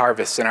produce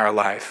harvests in our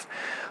life.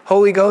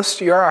 Holy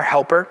Ghost, you're our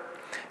helper.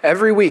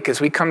 Every week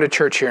as we come to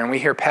church here and we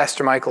hear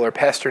Pastor Michael or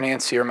Pastor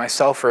Nancy or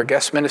myself or a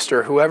guest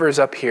minister or whoever is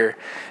up here,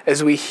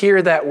 as we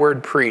hear that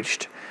word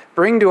preached,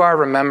 bring to our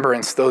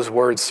remembrance those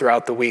words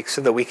throughout the week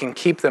so that we can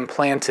keep them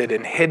planted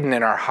and hidden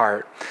in our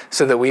heart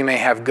so that we may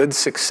have good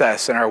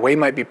success and our way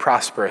might be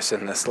prosperous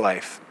in this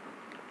life.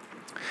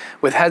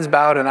 With heads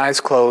bowed and eyes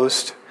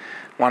closed,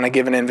 I want to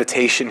give an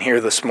invitation here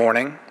this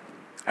morning.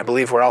 I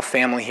believe we're all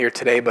family here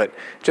today, but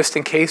just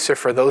in case or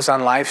for those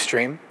on live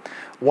stream,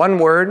 one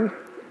word,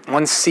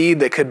 one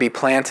seed that could be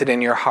planted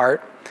in your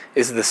heart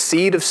is the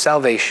seed of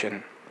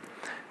salvation.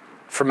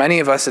 For many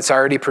of us, it's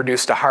already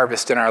produced a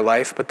harvest in our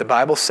life, but the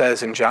Bible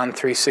says in John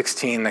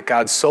 3:16 that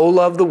God so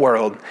loved the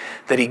world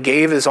that he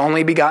gave his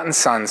only begotten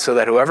Son so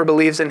that whoever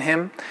believes in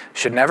him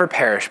should never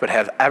perish but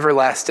have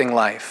everlasting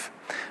life.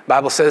 The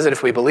Bible says that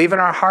if we believe in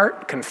our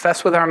heart,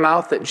 confess with our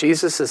mouth that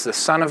Jesus is the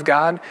Son of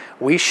God,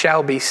 we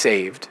shall be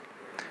saved.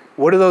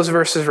 What do those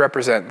verses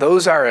represent?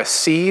 Those are a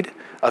seed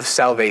of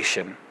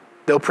salvation.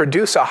 They'll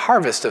produce a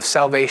harvest of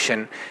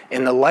salvation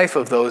in the life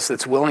of those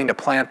that's willing to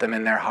plant them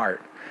in their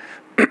heart.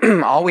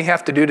 All we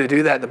have to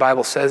do that, the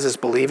Bible says, is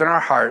believe in our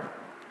heart,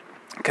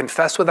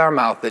 confess with our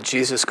mouth that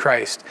Jesus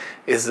Christ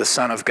is the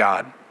Son of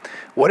God.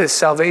 What is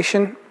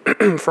salvation?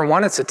 For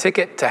one, it's a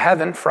ticket to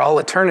heaven for all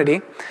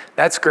eternity.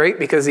 That's great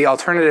because the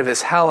alternative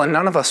is hell, and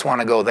none of us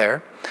want to go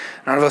there.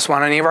 None of us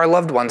want any of our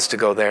loved ones to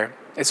go there.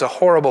 It's a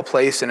horrible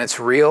place, and it's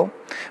real,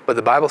 but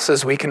the Bible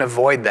says we can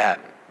avoid that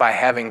by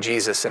having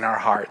Jesus in our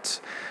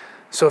hearts.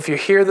 So if you're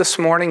here this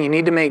morning, you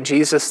need to make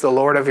Jesus the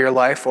Lord of your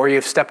life, or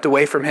you've stepped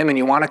away from him and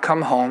you want to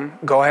come home,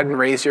 go ahead and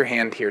raise your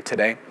hand here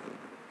today.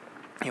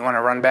 You want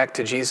to run back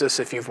to Jesus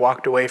if you've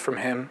walked away from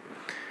him.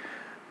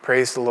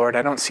 Praise the Lord.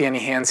 I don't see any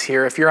hands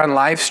here. If you're on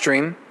live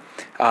stream,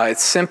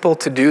 it's simple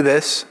to do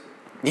this.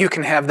 You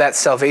can have that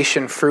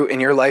salvation fruit in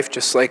your life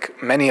just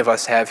like many of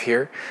us have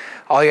here.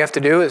 All you have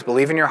to do is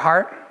believe in your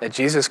heart that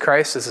Jesus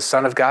Christ is the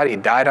Son of God. He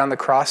died on the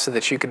cross so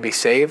that you could be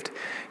saved.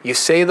 You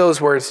say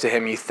those words to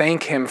him. You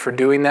thank him for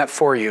doing that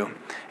for you.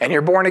 And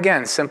you're born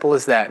again. Simple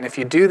as that. And if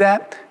you do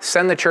that,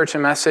 send the church a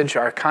message.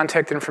 Our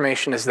contact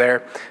information is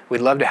there. We'd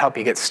love to help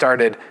you get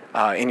started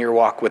in your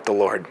walk with the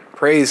Lord.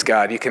 Praise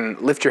God. You can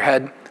lift your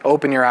head,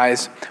 open your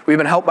eyes. We've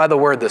been helped by the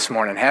word this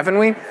morning, haven't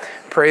we?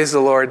 Praise the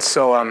Lord.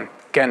 So,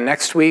 again,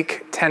 next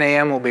week, 10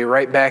 a.m., we'll be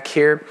right back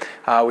here.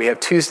 We have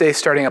Tuesday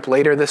starting up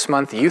later this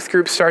month. Youth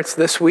group starts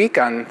this week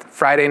on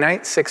Friday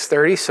night,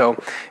 6:30.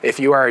 So if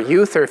you are a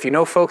youth or if you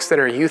know folks that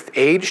are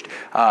youth-aged,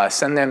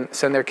 send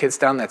their kids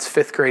down. That's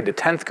 5th grade to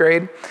 10th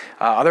grade.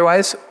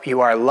 Otherwise, you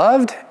are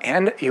loved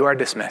and you are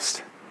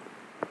dismissed.